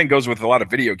the same thing goes with a lot of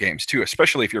video games too,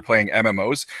 especially if you're playing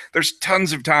MMOs. There's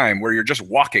tons of time where you're just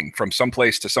walking from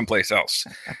someplace to someplace else.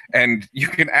 And you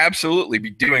can absolutely be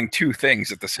doing 2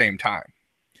 things at the same time.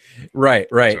 Right,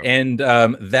 right, So and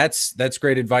that's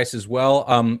great advice as well.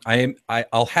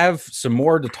 I'll have some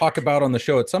more to talk about on the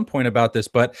show at some point about this,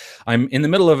 but I'm in the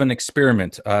middle of an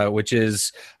experiment, which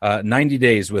is 90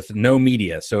 days with no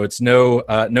media. So it's no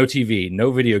TV,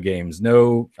 no video games,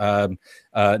 no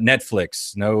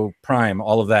Netflix, no Prime,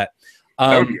 all of that.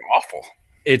 that would be awful.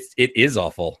 It is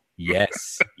awful.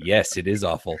 Yes, yes, it is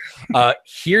awful.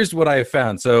 Here's what I have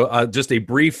found. So just a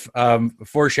brief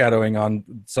foreshadowing on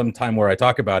some time where I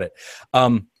talk about it.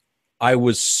 I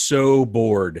was so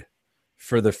bored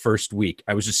for the first week.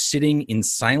 I was just sitting in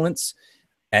silence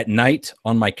at night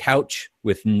on my couch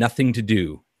with nothing to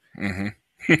do. Mm-hmm.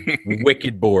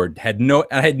 Wicked bored.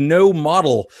 I had no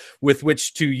model with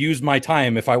which to use my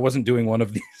time if I wasn't doing one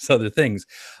of these other things.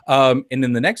 And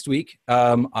then the next week,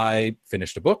 I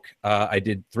finished a book. I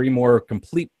did 3 more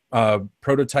complete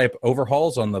prototype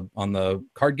overhauls on the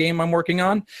card game I'm working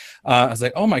on. I was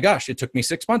like, oh my gosh, it took me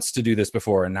 6 months to do this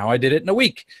before, and now I did it in a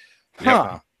week. Huh?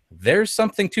 Yep. There's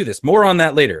something to this. More on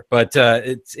that later, but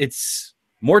it's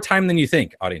more time than you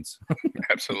think, audience.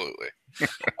 Absolutely.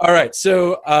 All right,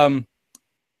 so.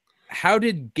 How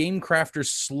did Game Crafters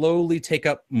slowly take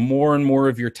up more and more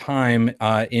of your time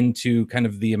into kind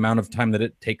of the amount of time that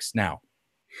it takes now?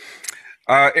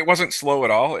 It wasn't slow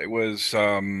at all. It was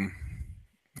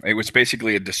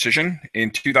basically a decision.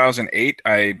 In 2008,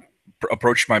 I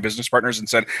approached my business partners and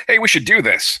said, "Hey, we should do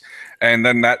this." And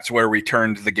then that's where we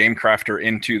turned the Game Crafter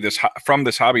into from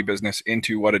this hobby business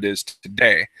into what it is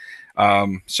today.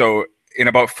 So in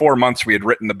about 4 months, we had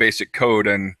written the basic code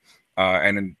and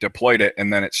deployed it,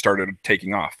 and then it started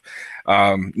taking off.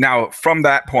 Now, from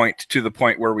that point to the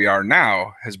point where we are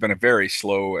now has been a very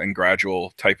slow and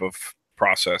gradual type of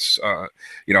process.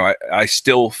 I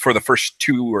still, for the first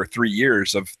 2 or 3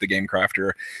 years of the Game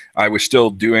Crafter, I was still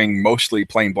doing mostly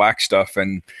plain black stuff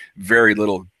and very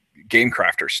little Game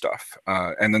Crafter stuff.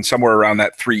 And then somewhere around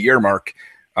that 3-year mark,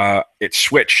 it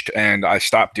switched, and I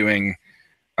stopped doing.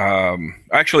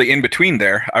 Actually, in between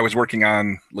there, I was working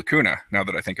on Lacuna, now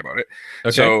that I think about it.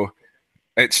 Okay. So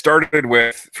it started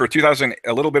with, for 2000,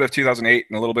 a little bit of 2008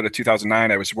 and a little bit of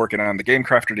 2009, I was working on the Game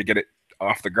Crafter to get it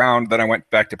off the ground. Then I went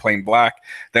back to plain black.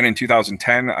 Then in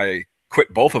 2010, I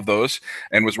quit both of those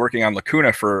and was working on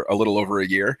Lacuna for a little over a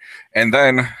year. And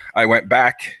then I went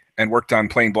back and worked on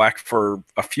plain black for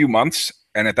a few months.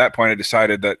 And at that point, I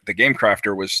decided that the Game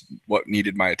Crafter was what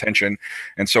needed my attention,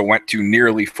 and so went to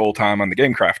nearly full time on the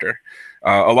Game Crafter,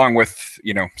 along with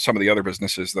some of the other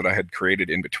businesses that I had created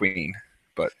in between.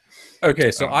 But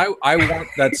okay, so I want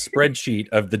that spreadsheet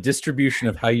of the distribution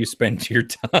of how you spend your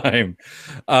time.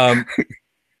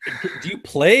 Do you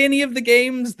play any of the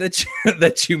games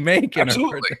that you make?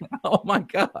 Absolutely. Oh my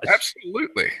gosh!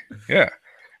 Absolutely. Yeah.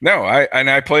 No,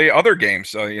 I play other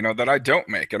games, that I don't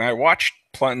make, and I watch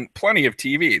plenty of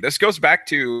TV. This goes back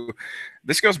to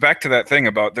that thing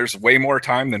about there's way more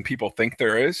time than people think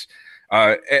there is,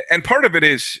 and part of it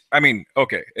is,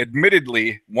 okay,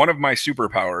 admittedly, one of my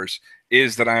superpowers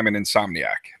is that I'm an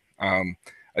insomniac.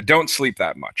 I don't sleep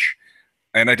that much,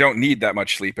 and I don't need that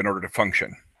much sleep in order to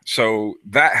function. So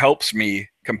that helps me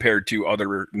compared to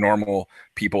other normal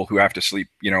people who have to sleep,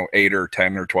 8 or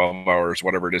 10 or 12 hours,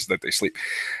 whatever it is that they sleep.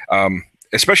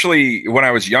 Especially when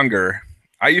I was younger,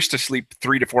 I used to sleep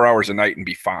 3 to 4 hours a night and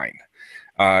be fine.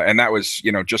 And that was,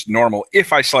 just normal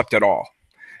if I slept at all.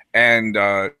 And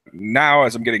now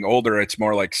as I'm getting older, it's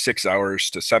more like 6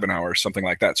 hours to 7 hours, something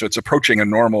like that. So it's approaching a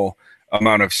normal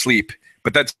amount of sleep,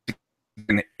 but that's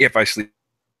if I sleep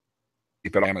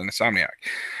at all, I'm an insomniac.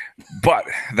 But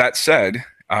that said,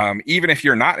 even if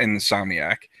you're not an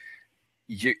insomniac,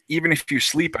 even if you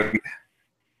sleep,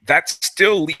 that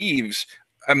still leaves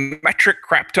a metric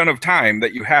crap ton of time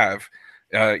that you have,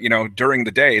 during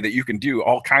the day that you can do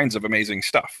all kinds of amazing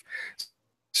stuff.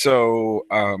 So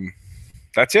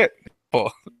that's it.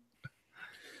 Well,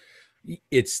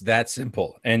 it's that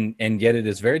simple, and yet it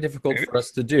is very difficult for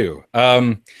us to do.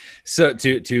 So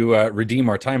to redeem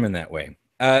our time in that way.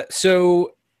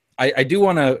 So I do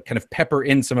want to kind of pepper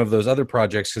in some of those other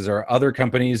projects because there are other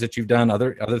companies that you've done,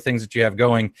 other things that you have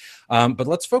going. But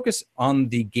let's focus on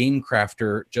the Game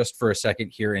Crafter just for a second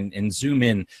here and zoom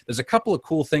in. There's a couple of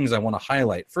cool things I want to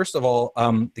highlight. First of all,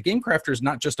 the Game Crafter is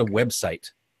not just a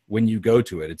website when you go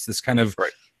to it. It's this kind of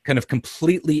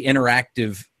completely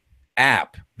interactive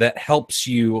app that helps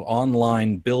you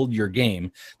online build your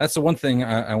game. That's the one thing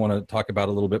I want to talk about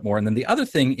a little bit more. And then the other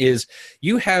thing is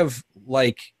you have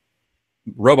like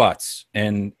robots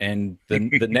and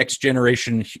the next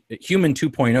generation human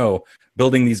 2.0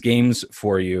 building these games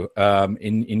for you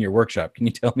in your workshop. Can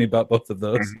you tell me about both of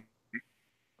those?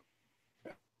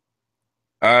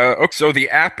 Okay, so the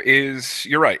app is,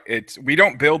 you're right. We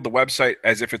don't build the website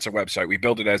as if it's a website. We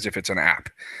build it as if it's an app.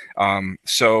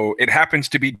 So it happens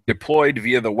to be deployed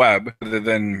via the web rather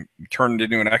than turned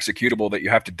into an executable that you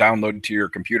have to download to your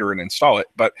computer and install it.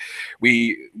 But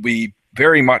we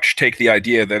very much take the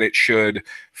idea that it should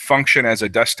function as a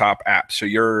desktop app. So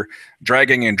you're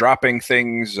dragging and dropping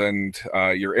things, and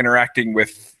you're interacting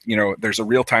with, there's a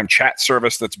real-time chat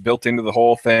service that's built into the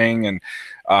whole thing, and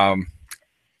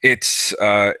it's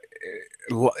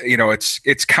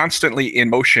it's constantly in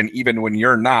motion even when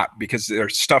you're not, because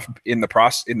there's stuff in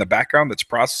the background that's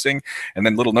processing, and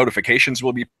then little notifications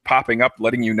will be popping up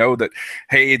letting you know that,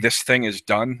 hey, this thing is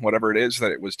done, whatever it is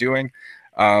that it was doing.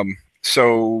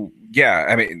 So yeah,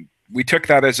 I mean, we took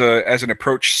that as an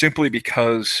approach simply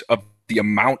because of the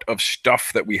amount of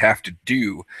stuff that we have to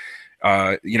do.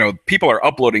 People are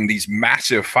uploading these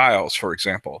massive files, for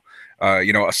example.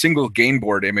 A single game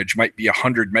board image might be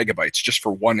 100 megabytes just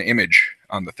for one image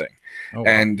on the thing. Oh, wow.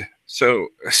 And so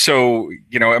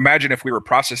imagine if we were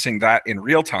processing that in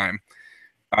real time,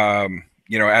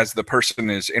 as the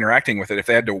person is interacting with it, if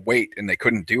they had to wait and they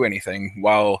couldn't do anything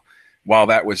while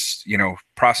that was,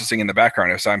 processing in the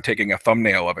background, as I'm taking a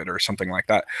thumbnail of it or something like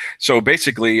that. So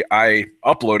basically I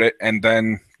upload it and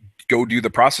then go do the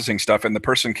processing stuff, and the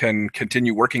person can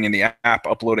continue working in the app,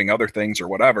 uploading other things or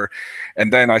whatever.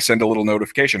 And then I send a little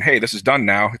notification, hey, this is done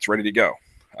now, it's ready to go.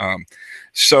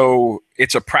 So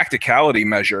it's a practicality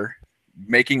measure,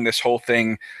 making this whole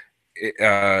thing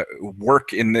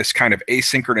work in this kind of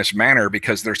asynchronous manner,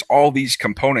 because there's all these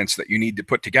components that you need to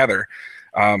put together.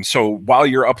 So while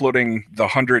you're uploading the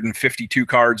 152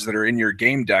 cards that are in your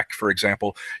game deck, for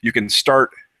example, you can start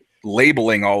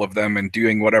labeling all of them and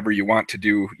doing whatever you want to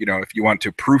do. If you want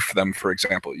to proof them, for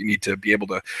example, you need to be able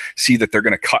to see that they're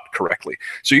going to cut correctly.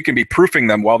 So you can be proofing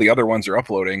them while the other ones are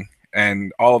uploading,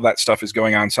 and all of that stuff is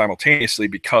going on simultaneously,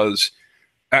 because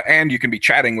and you can be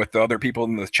chatting with the other people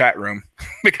in the chat room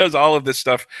because all of this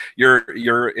stuff,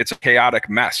 it's a chaotic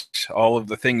mess, all of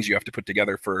the things you have to put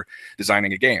together for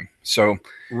designing a game. So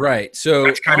right, so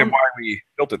that's kind of why we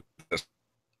built it this.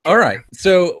 All right.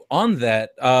 So on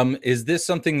that, is this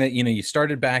something that, you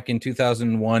started back in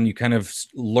 2001, you kind of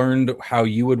learned how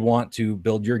you would want to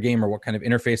build your game or what kind of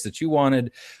interface that you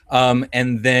wanted,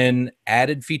 and then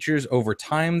added features over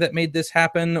time that made this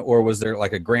happen? Or was there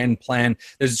like a grand plan?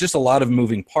 There's just a lot of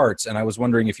moving parts. And I was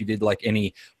wondering if you did like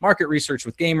any market research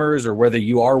with gamers, or whether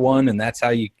you are one and that's how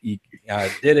you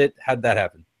did it. How'd that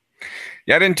happen?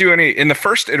 Yeah, I didn't do any. In the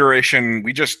first iteration,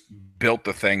 we just built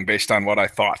the thing based on what I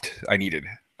thought I needed.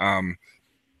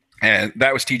 And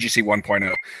that was TGC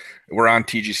 1.0. We're on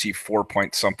TGC 4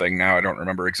 point something now. I don't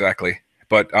remember exactly.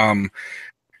 But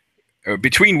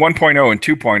between 1.0 and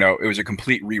 2.0, it was a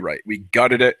complete rewrite. We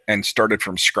gutted it and started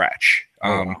from scratch.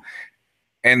 Wow.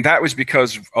 And that was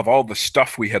because of all the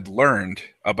stuff we had learned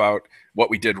about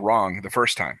what we did wrong the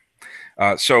first time.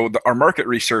 So our market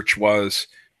research was,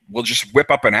 we'll just whip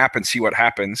up an app and see what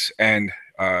happens. And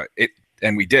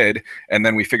we did. And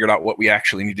then we figured out what we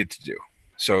actually needed to do.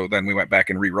 So then we went back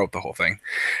and rewrote the whole thing.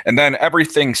 And then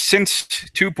everything since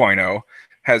 2.0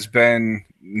 has been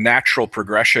natural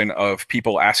progression of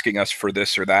people asking us for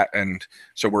this or that. And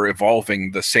so we're evolving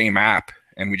the same app,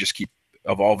 and we just keep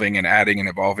evolving and adding and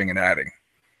evolving and adding.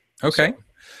 Okay.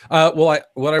 So.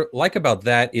 What I like about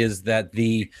that is that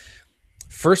the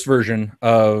first version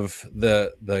of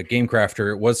the Game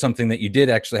Crafter was something that you did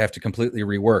actually have to completely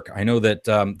rework. I know that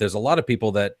there's a lot of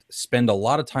people that spend a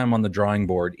lot of time on the drawing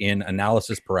board in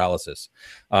analysis paralysis,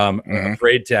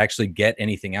 afraid to actually get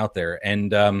anything out there.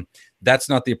 And that's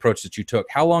not the approach that you took.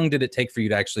 How long did it take for you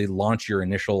to actually launch your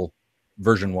initial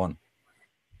version 1?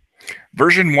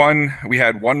 Version 1, we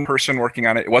had one person working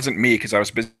on it. It wasn't me, because I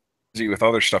was busy with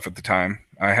other stuff at the time.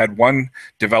 I had one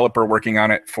developer working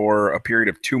on it for a period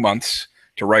of 2 months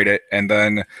to write it, and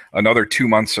then another 2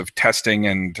 months of testing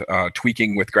and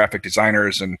tweaking with graphic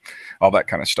designers and all that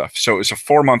kind of stuff. So it was a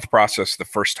 4-month process the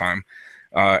first time.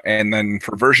 And then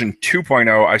for version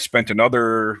 2.0, I spent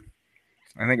another,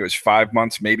 I think it was 5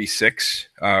 months, maybe 6,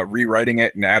 rewriting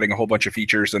it and adding a whole bunch of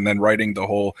features, and then writing the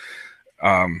whole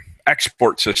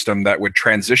export system that would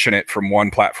transition it from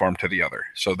one platform to the other,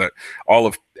 so that all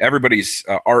of everybody's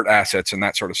art assets and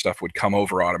that sort of stuff would come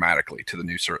over automatically to the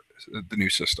new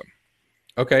system.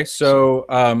 Okay, so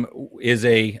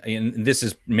and this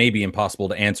is maybe impossible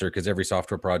to answer because every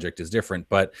software project is different,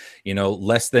 but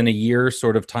less than a year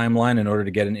sort of timeline in order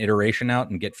to get an iteration out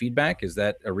and get feedback, is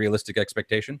that a realistic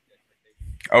expectation?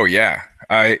 Oh yeah,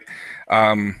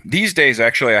 these days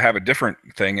actually I have a different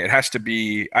thing. I have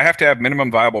to have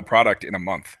minimum viable product in a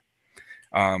month.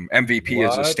 MVP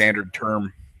is a standard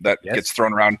term. that Yes. gets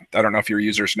thrown around. I don't know if your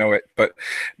users know it, but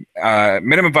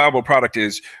minimum viable product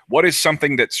is what is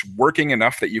something that's working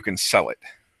enough that you can sell it.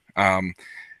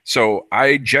 So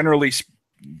I generally,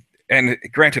 and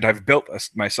granted, I've built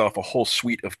myself a whole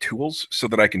suite of tools so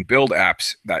that I can build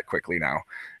apps that quickly now.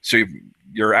 So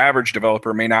your average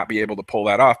developer may not be able to pull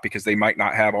that off because they might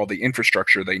not have all the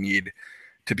infrastructure they need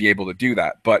to be able to do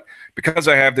that. But because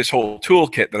I have this whole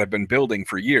toolkit that I've been building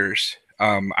for years,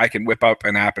 I can whip up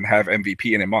an app and have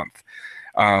MVP in a month.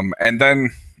 And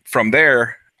then from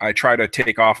there, I try to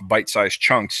take off bite-sized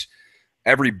chunks.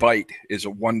 Every byte is a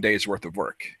 1 day's worth of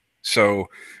work. So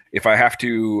if I have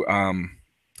to,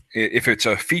 if it's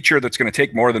a feature that's going to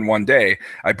take more than 1 day,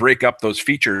 I break up those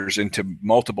features into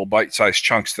multiple bite-sized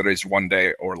chunks that is 1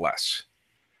 day or less.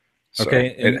 So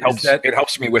okay, it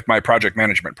helps me with my project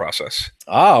management process.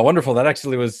 Ah, wonderful. That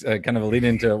actually was kind of a lead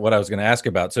into what I was going to ask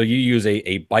about. So you use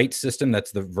a byte system.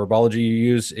 That's the verbology you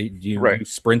use. Do you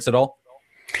use sprints at all?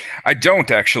 I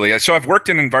don't actually. So I've worked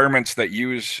in environments that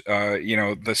use,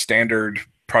 the standard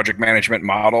project management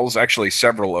models, actually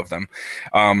several of them.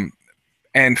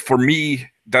 And for me,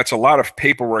 that's a lot of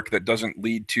paperwork that doesn't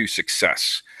lead to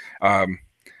success.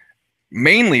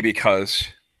 Mainly because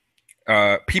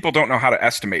people don't know how to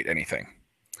estimate anything.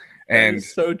 And that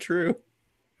is so true.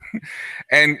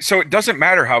 And so it doesn't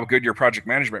matter how good your project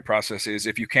management process is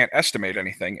if you can't estimate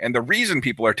anything. And the reason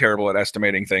people are terrible at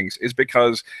estimating things is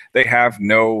because they have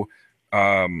no,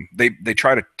 they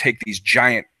try to take these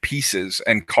giant pieces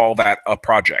and call that a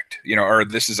project, or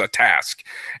this is a task.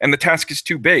 And the task is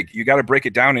too big. You got to break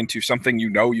it down into something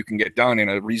you can get done in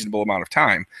a reasonable amount of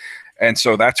time. And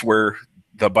so that's where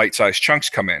the bite-sized chunks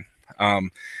come in.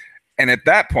 And at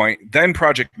that point, then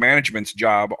project management's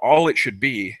job, all it should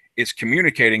be is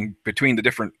communicating between the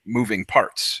different moving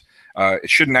parts. It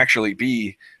shouldn't actually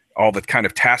be all the kind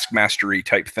of task mastery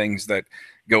type things that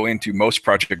go into most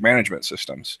project management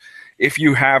systems. If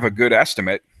you have a good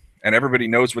estimate and everybody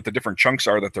knows what the different chunks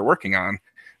are that they're working on,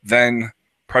 then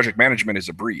project management is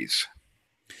a breeze.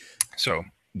 So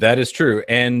that is true.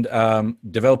 And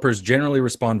developers generally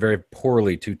respond very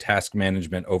poorly to task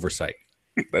management oversight.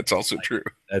 That's also true.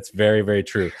 That's very, very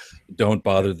true. Don't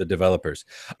bother the developers.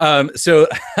 So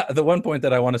the one point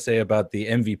that I want to say about the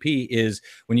MVP is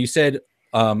when you said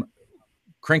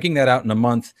cranking that out in a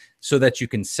month so that you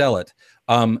can sell it.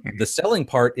 The selling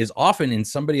part is often in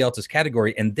somebody else's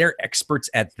category, and they're experts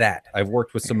at that. I've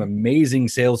worked with some amazing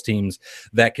sales teams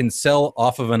that can sell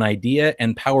off of an idea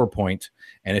and PowerPoint,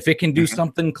 and if it can do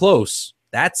something close,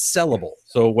 that's sellable.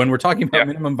 So when we're talking about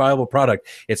minimum viable product,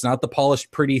 it's not the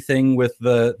polished, pretty thing with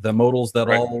the modals that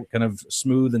all kind of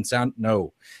smooth and sound.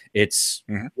 No, it's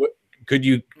could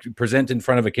you present in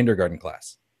front of a kindergarten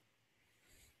class?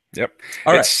 Yep.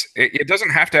 All right. It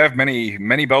doesn't have to have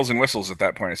many bells and whistles at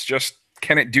that point. It's just,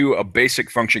 can it do a basic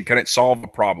function? Can it solve a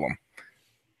problem?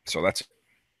 So that's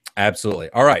absolutely.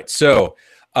 All right. So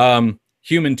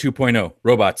human 2.0,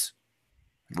 robots.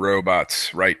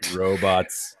 Robots, right.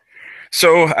 Robots.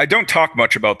 So I don't talk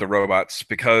much about the robots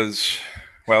because,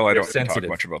 well, I don't sensitive. talk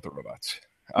much about the robots.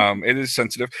 It is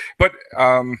sensitive. But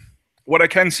what I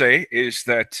can say is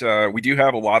that we do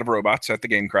have a lot of robots at the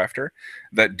Game Crafter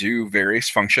that do various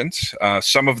functions.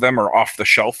 Some of them are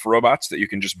off-the-shelf robots that you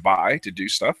can just buy to do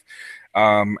stuff.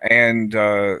 And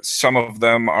some of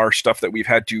them are stuff that we've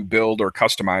had to build or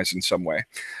customize in some way.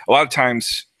 A lot of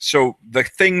times, so the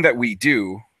thing that we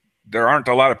do, there aren't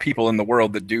a lot of people in the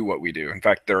world that do what we do. In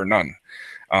fact, there are none.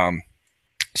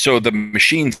 So the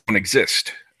machines don't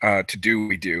exist to do what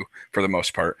we do for the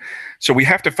most part. So we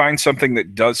have to find something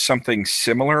that does something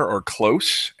similar or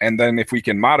close. And then if we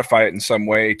can modify it in some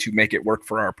way to make it work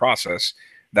for our process,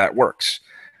 that works.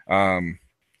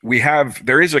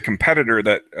 There is a competitor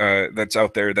that's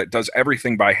out there that does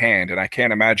everything by hand. And I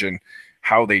can't imagine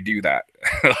how they do that.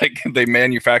 Like they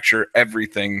manufacture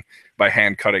everything by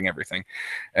hand cutting everything.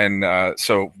 And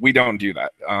so we don't do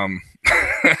that.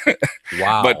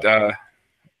 Wow. But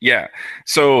yeah.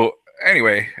 So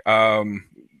anyway,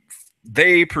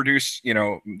 they produce,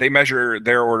 they measure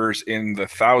their orders in the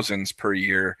thousands per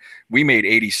year. We made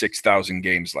 86,000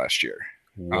 games last year.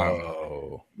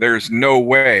 Whoa. There's no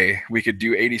way we could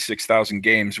do 86,000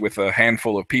 games with a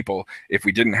handful of people if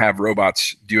we didn't have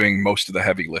robots doing most of the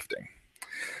heavy lifting.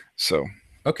 So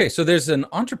okay, so there's an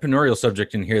entrepreneurial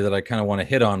subject in here that I kind of want to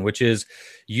hit on, which is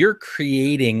you're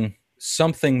creating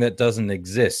something that doesn't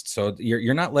exist. So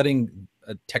you're not letting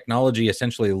technology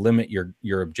essentially limit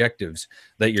your objectives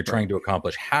that you're trying to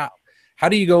accomplish. How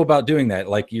do you go about doing that?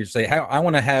 Like you say, I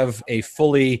want to have a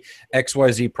fully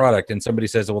XYZ product, and somebody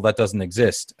says, well, that doesn't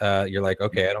exist. You're like,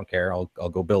 okay, I don't care. I'll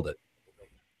go build it.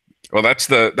 Well, that's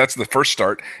the first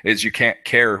start, is you can't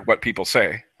care what people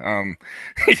say.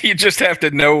 You just have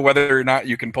to know whether or not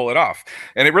you can pull it off.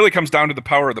 And it really comes down to the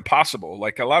power of the possible.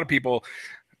 Like a lot of people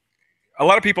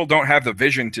don't have the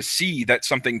vision to see that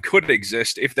something could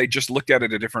exist if they just looked at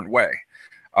it a different way.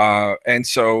 And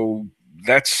so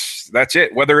that's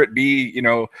it. Whether it be,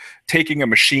 taking a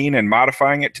machine and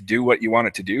modifying it to do what you want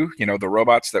it to do, the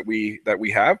robots that we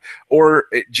have, or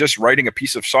just writing a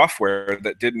piece of software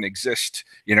that didn't exist,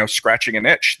 scratching an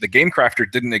itch. The Game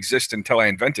Crafter didn't exist until I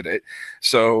invented it.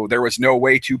 So there was no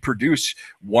way to produce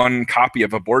one copy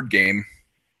of a board game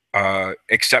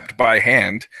except by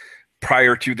hand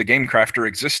prior to the Game Crafter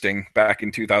existing back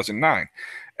in 2009.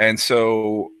 And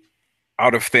so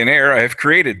out of thin air, I have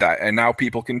created that, and now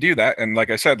people can do that. And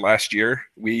like I said, last year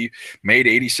we made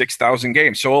 86,000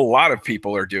 games. So a lot of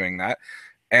people are doing that.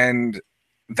 And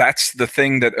that's the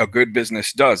thing that a good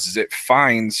business does, is it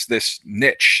finds this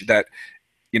niche that,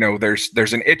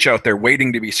 there's an itch out there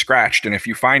waiting to be scratched. And if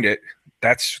you find it,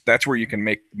 that's where you can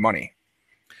make money.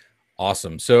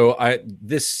 Awesome. So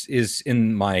this is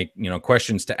in my,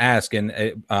 questions to ask. And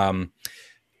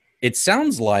it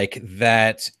sounds like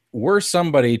that we're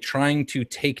somebody trying to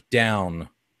take down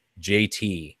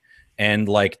JT and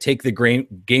take the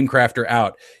Game Crafter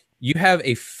out. You have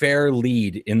a fair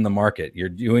lead in the market. You're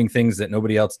doing things that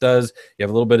nobody else does. You have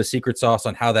a little bit of secret sauce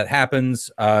on how that happens.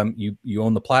 You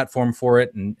own the platform for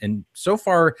it. And so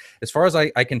far as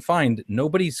I can find,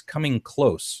 nobody's coming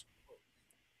close.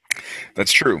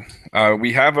 That's true.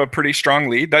 We have a pretty strong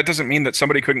lead. That doesn't mean that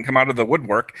somebody couldn't come out of the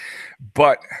woodwork,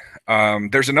 but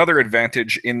there's another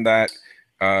advantage in that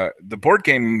the board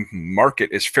game market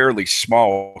is fairly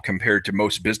small compared to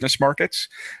most business markets.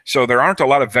 So there aren't a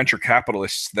lot of venture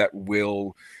capitalists that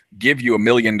will give you $1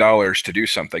 million to do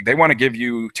something. They want to give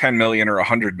you 10 million or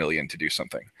 100 million to do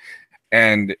something.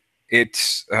 And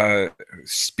it's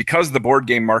because the board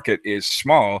game market is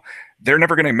small, they're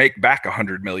never going to make back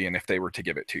 100 million if they were to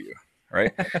give it to you.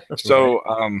 Right. So,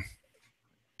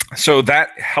 so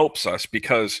that helps us,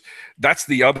 because that's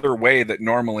the other way that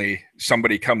normally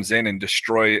somebody comes in and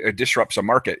disrupts a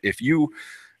market. If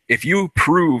you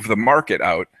prove the market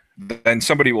out, then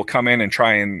somebody will come in and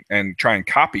try and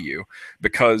copy you,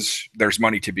 because there's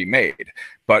money to be made.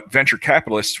 But venture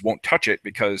capitalists won't touch it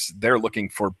because they're looking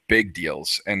for big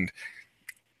deals. And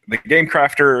the Game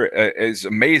Crafter is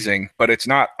amazing, but it's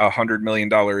not $100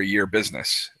 million a year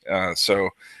business. So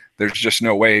there's just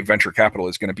no way venture capital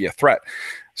is going to be a threat.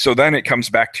 So then it comes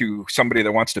back to somebody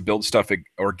that wants to build stuff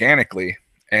organically,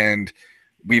 and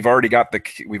we've already got the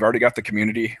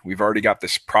community. We've already got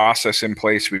this process in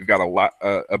place. We've got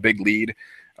a big lead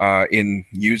in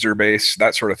user base,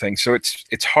 that sort of thing. So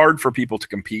it's hard for people to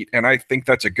compete, and I think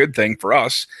that's a good thing for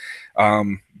us.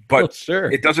 But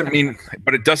sure. It doesn't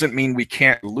mean we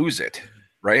can't lose it,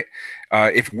 right?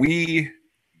 If we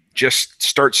just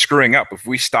start screwing up, if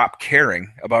we stop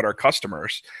caring about our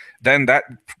customers, then that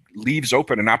leaves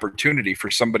open an opportunity for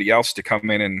somebody else to come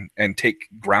in and take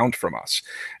ground from us.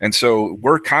 And so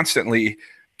we're constantly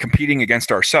competing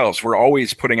against ourselves. We're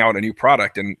always putting out a new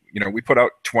product, and we put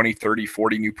out 20, 30,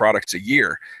 40 new products a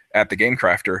year at the Game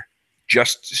Crafter,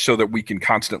 just so that we can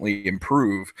constantly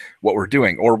improve what we're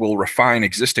doing, or we'll refine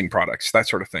existing products, that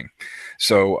sort of thing.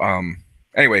 So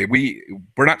anyway,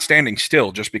 we're not standing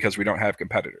still just because we don't have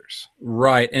competitors.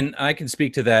 Right. And I can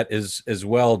speak to that as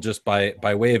well, just by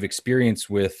way of experience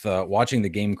with watching the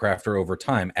Game Crafter over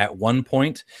time. At one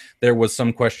point, there was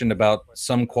some question about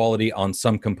some quality on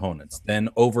some components. Then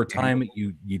over time,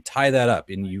 you tie that up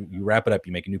and you wrap it up.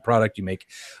 You make a new product.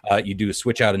 You do a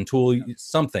switch out and tool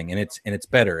something, and it's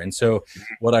better. And so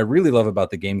what I really love about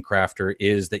the Game Crafter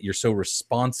is that you're so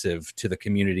responsive to the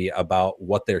community about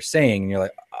what they're saying, and you're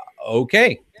like,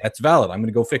 okay, that's valid. I'm going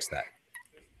to go fix that.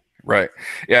 Right.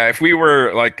 Yeah. If we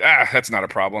were like, that's not a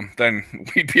problem, then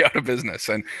we'd be out of business.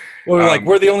 And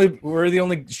we're the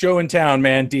only show in town,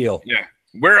 man. Deal. Yeah.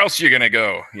 Where else are you going to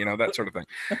go? That sort of thing.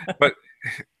 But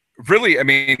really, I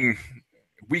mean,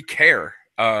 we care.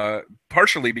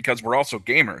 Partially because we're also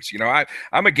gamers.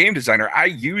 I'm a game designer. I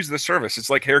use the service. It's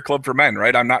like Hair Club for Men,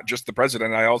 right? I'm not just the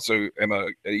president. I also am a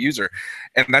user.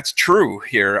 And that's true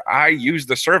here. I use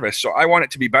the service. So I want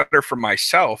it to be better for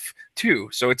myself too.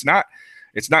 So it's not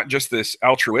just this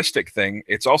altruistic thing.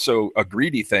 It's also a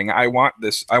greedy thing. I want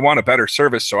a better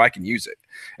service so I can use it.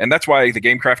 And that's why the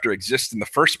Game Crafter exists in the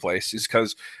first place, is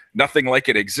because nothing like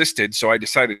it existed. So I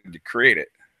decided to create it.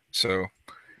 So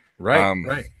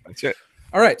right. That's it.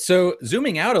 All right, so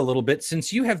zooming out a little bit,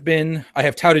 since I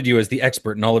have touted you as the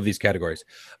expert in all of these categories,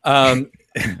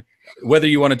 whether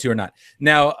you wanted to or not.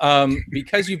 Now,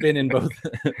 because you've been in both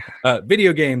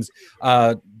video games,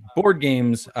 board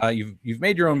games. You've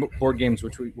made your own board games,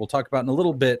 which we'll talk about in a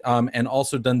little bit, and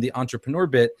also done the entrepreneur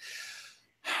bit.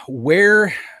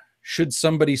 Where should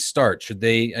somebody start? Should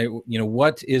they,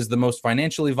 what is the most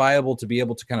financially viable to be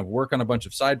able to kind of work on a bunch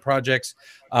of side projects?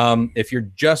 If you're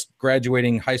just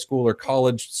graduating high school or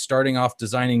college, starting off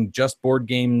designing just board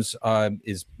games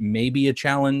is maybe a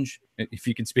challenge. If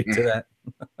you can speak to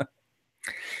that.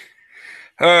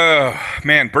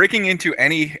 Man, breaking into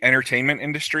any entertainment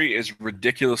industry is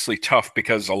ridiculously tough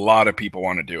because a lot of people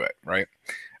want to do it, right?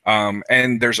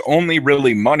 And there's only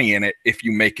really money in it if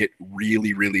you make it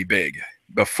really, really big.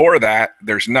 Before that,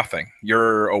 there's nothing.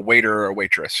 You're a waiter or a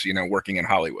waitress, working in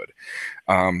Hollywood.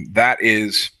 That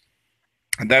is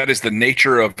the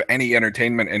nature of any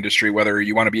entertainment industry, whether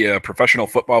you want to be a professional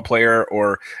football player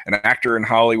or an actor in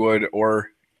Hollywood or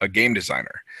a game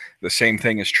designer. The same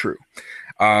thing is true.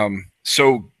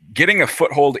 So getting a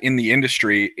foothold in the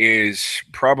industry is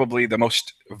probably the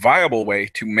most viable way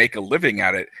to make a living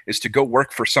at it, is to go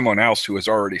work for someone else who is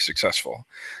already successful.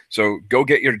 So go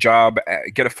get your job,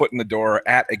 get a foot in the door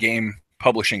at a game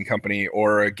publishing company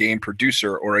or a game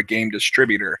producer or a game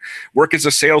distributor. Work as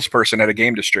a salesperson at a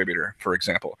game distributor, for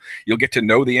example. You'll get to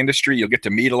know the industry, you'll get to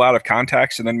meet a lot of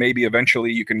contacts, and then maybe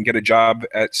eventually you can get a job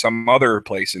at some other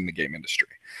place in the game industry.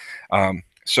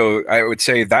 So I would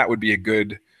say that would be a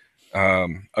good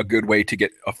way to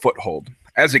get a foothold.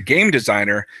 As a game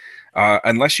designer,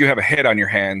 unless you have a hit on your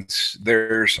hands,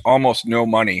 there's almost no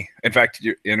money. In fact,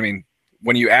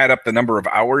 when you add up the number of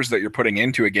hours that you're putting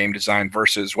into a game design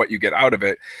versus what you get out of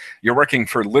it, you're working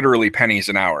for literally pennies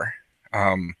an hour.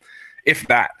 If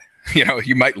that,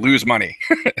 you might lose money.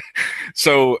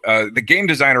 So the game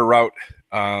designer route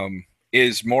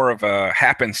is more of a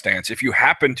happenstance. If you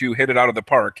happen to hit it out of the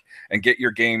park and get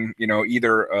your game,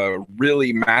 either a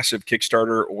really massive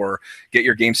Kickstarter or get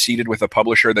your game seeded with a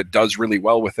publisher that does really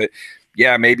well with it,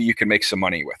 yeah, maybe you can make some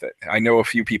money with it. I know a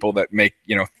few people that make,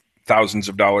 thousands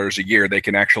of dollars a year. They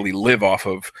can actually live off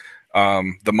of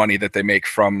the money that they make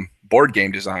from board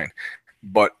game design,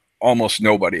 but almost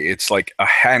nobody. It's like a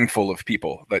handful of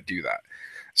people that do that.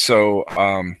 So,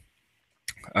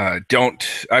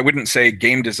 I wouldn't say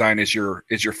game design is your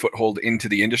foothold into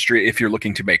the industry if you're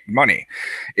looking to make money.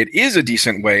 It is a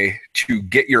decent way to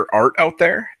get your art out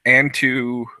there, and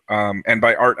to and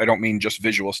by art I don't mean just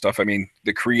visual stuff. I mean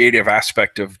the creative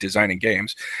aspect of designing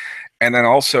games, and then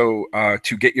also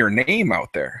to get your name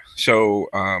out there. So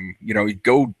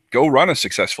go run a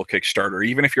successful Kickstarter.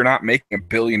 Even if you're not making $1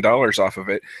 billion off of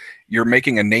it, you're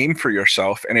making a name for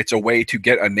yourself, and it's a way to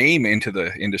get a name into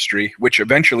the industry, which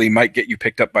eventually might get you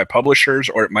picked up by publishers,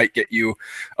 or it might get you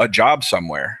a job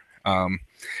somewhere. And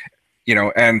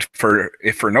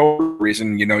if for no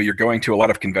reason, you're going to a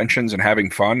lot of conventions and having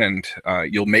fun, and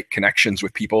you'll make connections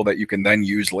with people that you can then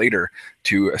use later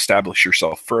to establish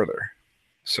yourself further.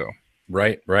 So.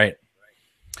 Right.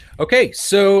 Okay,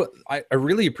 so I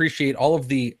really appreciate all of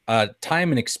the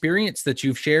time and experience that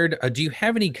you've shared. Do you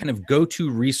have any kind of go-to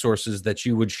resources that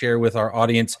you would share with our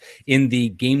audience in the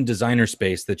game designer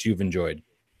space that you've enjoyed?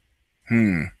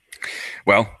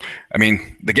 Well, I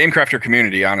mean, the Game Crafter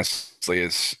community, honestly,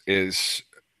 is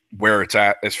where it's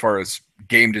at as far as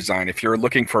game design. If you're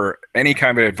looking for any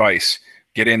kind of advice,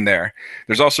 get in there.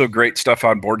 There's also great stuff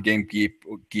on Board Game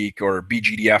Geek or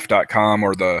bgdf.com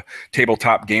or the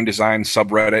Tabletop Game Design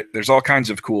subreddit. There's all kinds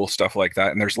of cool stuff like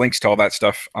that, and there's links to all that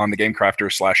stuff on the Game Crafter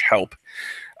 /help.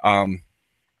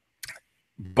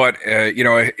 But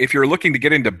if you're looking to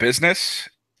get into business,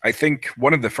 I think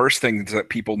one of the first things that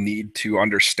people need to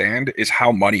understand is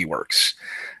how money works,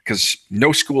 because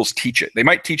no schools teach it. They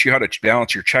might teach you how to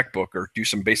balance your checkbook or do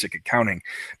some basic accounting,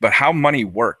 but how money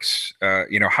works,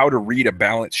 how to read a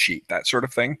balance sheet, that sort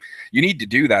of thing. You need to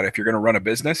do that if you're going to run a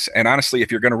business. And honestly,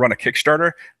 if you're going to run a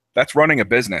Kickstarter, that's running a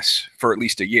business for at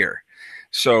least a year.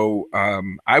 So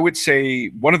I would say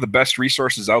one of the best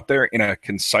resources out there in a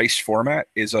concise format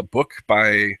is a book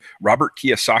by Robert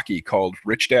Kiyosaki called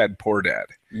Rich Dad, Poor Dad.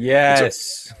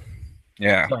 Yes.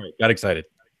 Yeah. Sorry, got excited.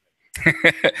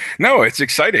 No, it's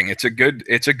exciting. It's a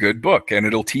good book, and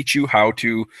it'll teach you how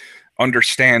to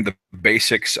understand the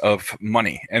basics of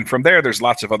money. And from there's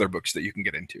lots of other books that you can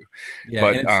get into. Yeah,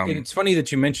 but and it's funny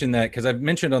that you mentioned that, because I've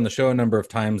mentioned on the show a number of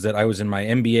times that I was in my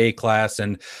MBA class,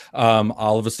 and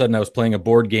all of a sudden I was playing a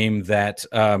board game that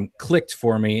clicked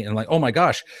for me, and like, oh my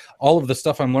gosh, all of the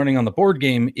stuff I'm learning on the board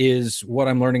game is what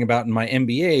I'm learning about in my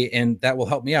MBA, and that will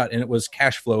help me out. And it was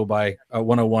Cash Flow by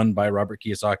 101 by Robert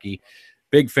Kiyosaki.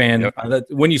 Big fan. Yep.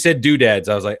 When you said doodads,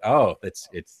 I was like, oh, it's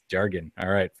jargon. All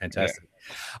right, fantastic.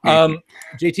 Yeah.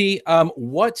 JT,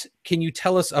 what can you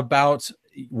tell us about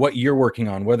what you're working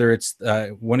on, whether it's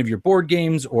one of your board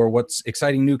games or what's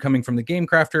exciting new coming from the Game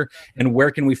Crafter, and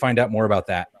where can we find out more about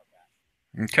that?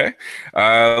 Okay.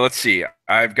 Let's see.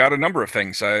 I've got a number of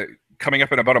things. Coming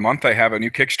up in about a month, I have a new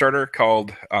Kickstarter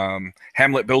called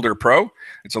Hamlet Builder Pro.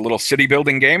 It's a little city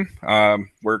building game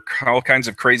where all kinds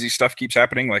of crazy stuff keeps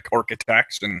happening, like orc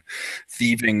attacks and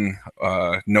thieving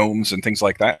gnomes and things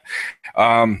like that.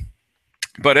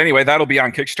 But anyway, that'll be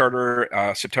on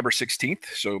Kickstarter September 16th,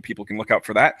 so people can look out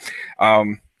for that.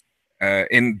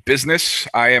 In business,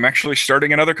 I am actually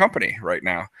starting another company right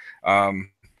now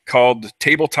called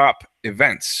Tabletop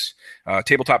Events.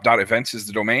 Tabletop.events is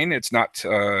the domain. It's not.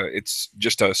 It's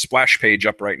just a splash page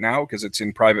up right now because it's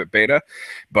in private beta,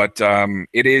 but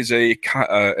it is an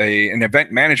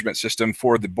event management system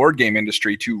for the board game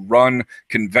industry to run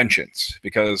conventions.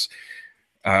 Because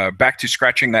back to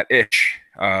scratching that itch,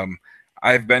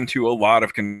 I've been to a lot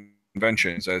of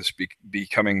conventions as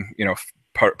becoming,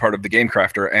 part of the Game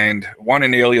Crafter, and one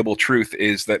inalienable truth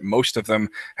is that most of them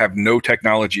have no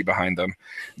technology behind them.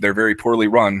 They're very poorly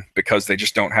run because they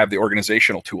just don't have the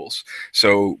organizational tools.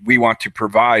 So we want to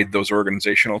provide those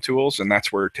organizational tools, and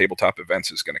that's where Tabletop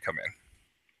Events is going to come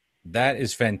in. That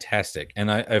is fantastic. And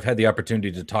I've had the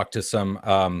opportunity to talk to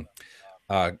some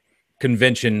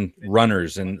convention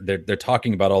runners, and they're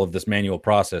talking about all of this manual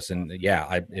process, and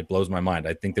yeah, it blows my mind.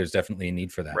 I think there's definitely a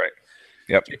need for that. Right.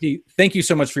 Yep. Jackie, thank you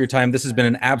so much for your time. This has been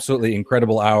an absolutely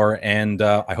incredible hour, and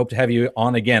I hope to have you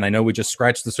on again. I know we just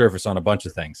scratched the surface on a bunch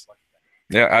of things.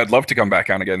 Yeah, I'd love to come back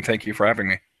on again. Thank you for having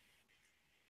me.